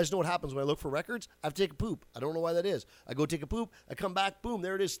 You guys know what happens when I look for records? I have to take a poop. I don't know why that is. I go take a poop. I come back. Boom,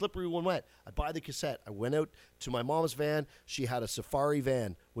 there it is. Slippery When Wet. I buy the cassette. I went out to my mom's van. She had a Safari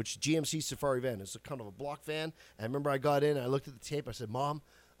van, which GMC Safari van. It's a kind of a block van. And I remember I got in. And I looked at the tape. I said, Mom,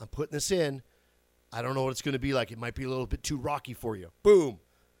 I'm putting this in. I don't know what it's going to be like. It might be a little bit too rocky for you. Boom.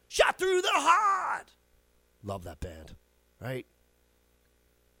 Shot through the heart. Love that band, right?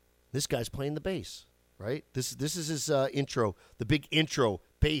 This guy's playing the bass. Right? This is his intro, the big intro,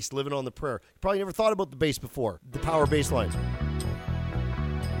 bass, Living on the Prayer. You probably never thought about the bass before, the power bass line.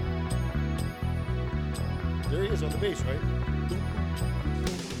 There he is on the bass, right?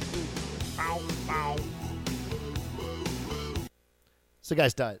 Bow, bow. So the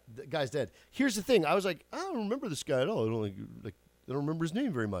guy's died. The guy's dead. Here's the thing. I was like, I don't remember this guy at all. I don't remember his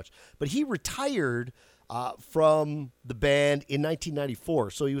name very much. But he retired from the band in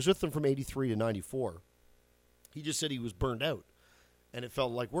 1994. So he was with them from 83 to 94. He just said he was burned out, and it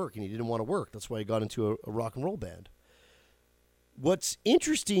felt like work, and he didn't want to work. That's why he got into a rock and roll band. What's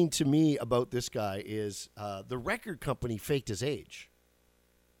interesting to me about this guy is the record company faked his age,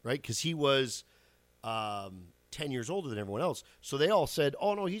 right? Because he was 10 years older than everyone else. So they all said,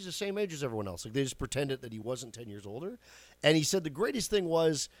 oh, no, he's the same age as everyone else. Like, they just pretended that he wasn't 10 years older. And he said the greatest thing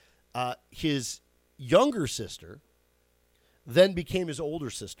was his younger sister then became his older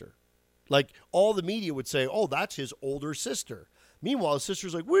sister. Like, all the media would say, oh, that's his older sister. Meanwhile, his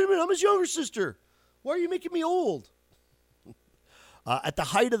sister's like, wait a minute, I'm his younger sister. Why are you making me old? At the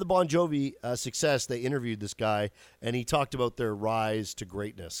height of the Bon Jovi success, they interviewed this guy, and he talked about their rise to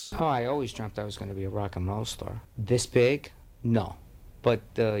greatness. Oh, I always dreamt I was going to be a rock and roll star. This big? No. But,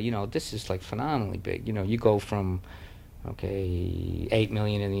 this is, like, phenomenally big. You go from, 8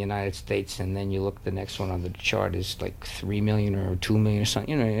 million in the United States, and then you look, the next one on the chart is like 3 million or 2 million or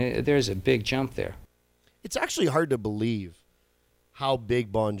something. There's a big jump there. It's actually hard to believe how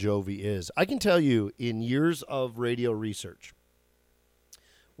big Bon Jovi is. I can tell you, in years of radio research,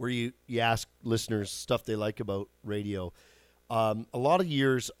 where you ask listeners stuff they like about radio, a lot of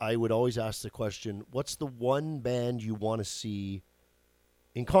years I would always ask the question, what's the one band you want to see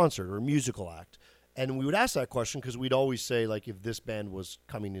in concert or a musical act? And we would ask that question because we'd always say, like, if this band was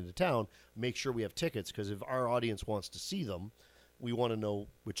coming into town, make sure we have tickets, because if our audience wants to see them, we want to know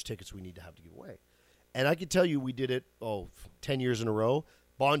which tickets we need to have to give away. And I can tell you we did it, 10 years in a row.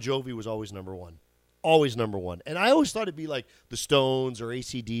 Bon Jovi was always number one. Always number one. And I always thought it'd be like the Stones or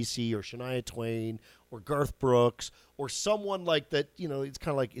AC/DC or Shania Twain or Garth Brooks or someone like that. It's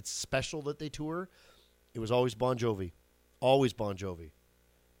kind of like it's special that they tour. It was always Bon Jovi. Always Bon Jovi.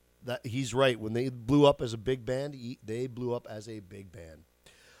 That he's right. When they blew up as a big band, they blew up as a big band.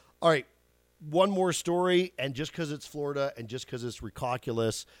 All right, one more story, and just because it's Florida and just because it's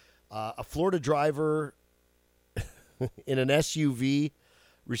recalculous, a Florida driver in an SUV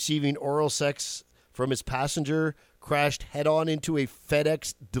receiving oral sex from his passenger crashed head-on into a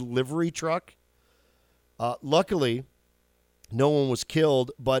FedEx delivery truck. Luckily, no one was killed,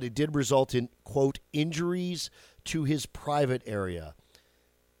 but it did result in, quote, injuries to his private area.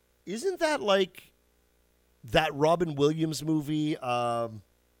 Isn't that like that Robin Williams movie, The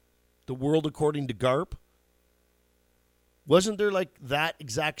World According to Garp? Wasn't there like that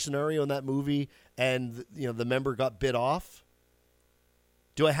exact scenario in that movie, and the member got bit off?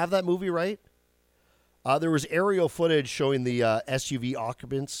 Do I have that movie right? There was aerial footage showing the SUV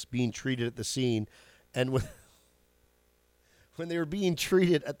occupants being treated at the scene, and when they were being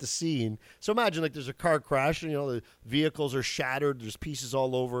treated at the scene. So imagine, like, there's a car crash, and, the vehicles are shattered. There's pieces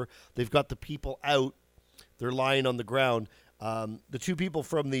all over. They've got the people out. They're lying on the ground. The two people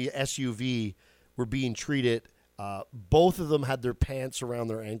from the SUV were being treated. Both of them had their pants around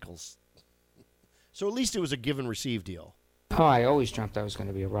their ankles. So at least it was a give and receive deal. Oh, I always dreamt I was going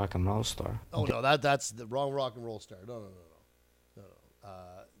to be a rock and roll star. Oh, no, that's the wrong rock and roll star. No.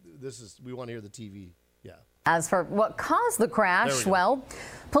 We want to hear the TV Yeah. As for what caused the There crash, we go. well,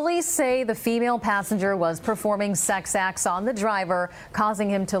 police say the female passenger was performing sex acts on the driver, causing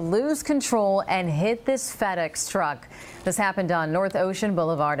him to lose control and hit this FedEx truck. This happened on North Ocean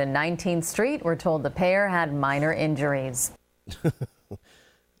Boulevard and 19th Street. We're told the pair had minor injuries.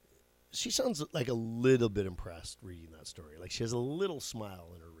 She sounds like a little bit impressed reading that story. Like she has a little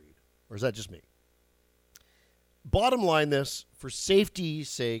smile in her read. Or is that just me? Bottom line this, for safety's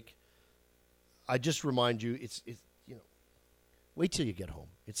sake, I just remind you, it's wait till you get home.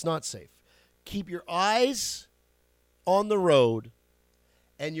 It's not safe. Keep your eyes on the road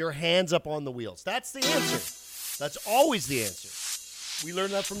and your hands up on the wheels. That's the answer. That's always the answer. We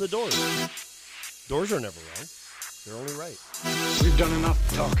learned that from the Doors. Doors are never wrong. They're only right. We've done enough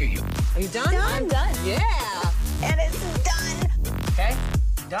talking. Are you done? I'm done. Yeah. And it's done. Okay.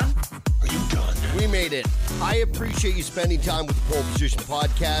 Done? Are you done? We made it. I appreciate you spending time with the Pole Position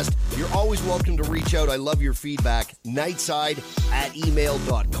Podcast. You're always welcome to reach out. I love your feedback.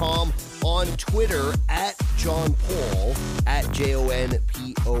 Nightside@email.com. On Twitter @JohnPole,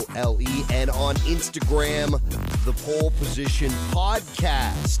 @JONPOLE, and on Instagram, the Pole Position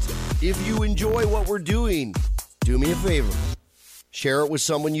Podcast. If you enjoy what we're doing, do me a favor. Share it with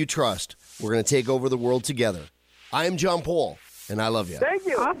someone you trust. We're going to take over the world together. I am John Paul, and I love you. Thank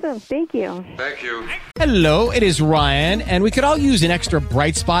you. Awesome. Thank you. Thank you. Hello, it is Ryan, and we could all use an extra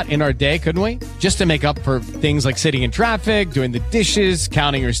bright spot in our day, couldn't we? Just to make up for things like sitting in traffic, doing the dishes,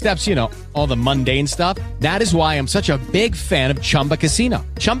 counting your steps, all the mundane stuff. That is why I'm such a big fan of Chumba Casino.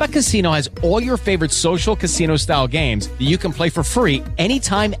 Chumba Casino has all your favorite social casino-style games that you can play for free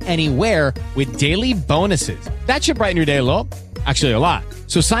anytime, anywhere with daily bonuses. That should brighten your day a little. Actually, a lot.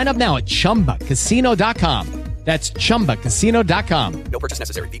 So sign up now at ChumbaCasino.com. That's ChumbaCasino.com. No purchase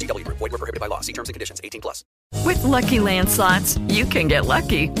necessary. VGW Group. Void where prohibited by law. See terms and conditions. 18+. With Lucky Land Slots, you can get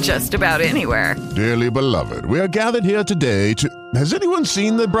lucky just about anywhere. Dearly beloved, we are gathered here today to... Has anyone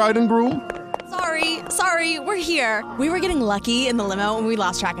seen the bride and groom? Sorry, we're here. We were getting lucky in the limo and we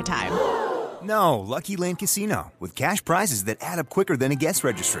lost track of time. No, Lucky Land Casino. With cash prizes that add up quicker than a guest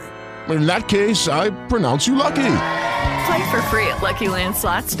registry. In that case, I pronounce you lucky. Play for free at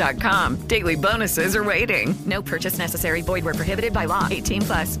LuckyLandSlots.com. Daily bonuses are waiting. No purchase necessary. Void where prohibited by law.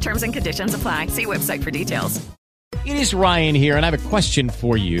 18+. Terms and conditions apply. See website for details. It is Ryan here, and I have a question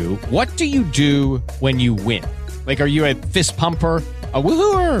for you. What do you do when you win? Like, are you a fist pumper, a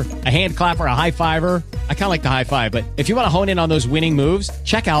woohooer, a hand clapper, a high fiver? I kind of like the high five, but if you want to hone in on those winning moves,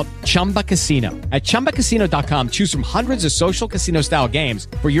 check out Chumba Casino. At ChumbaCasino.com, choose from hundreds of social casino-style games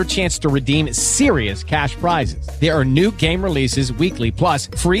for your chance to redeem serious cash prizes. There are new game releases weekly, plus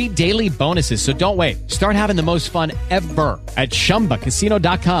free daily bonuses, so don't wait. Start having the most fun ever at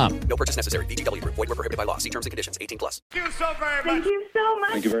ChumbaCasino.com. No purchase necessary. VGW Group. Void where prohibited by law. See terms and conditions. 18+. Thank you so very much. Thank you so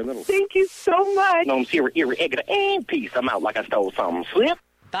much. Thank you very little. Thank you so much. No, I'm serious, and peace. I'm out like I stole something. Slip.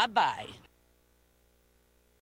 Bye-bye.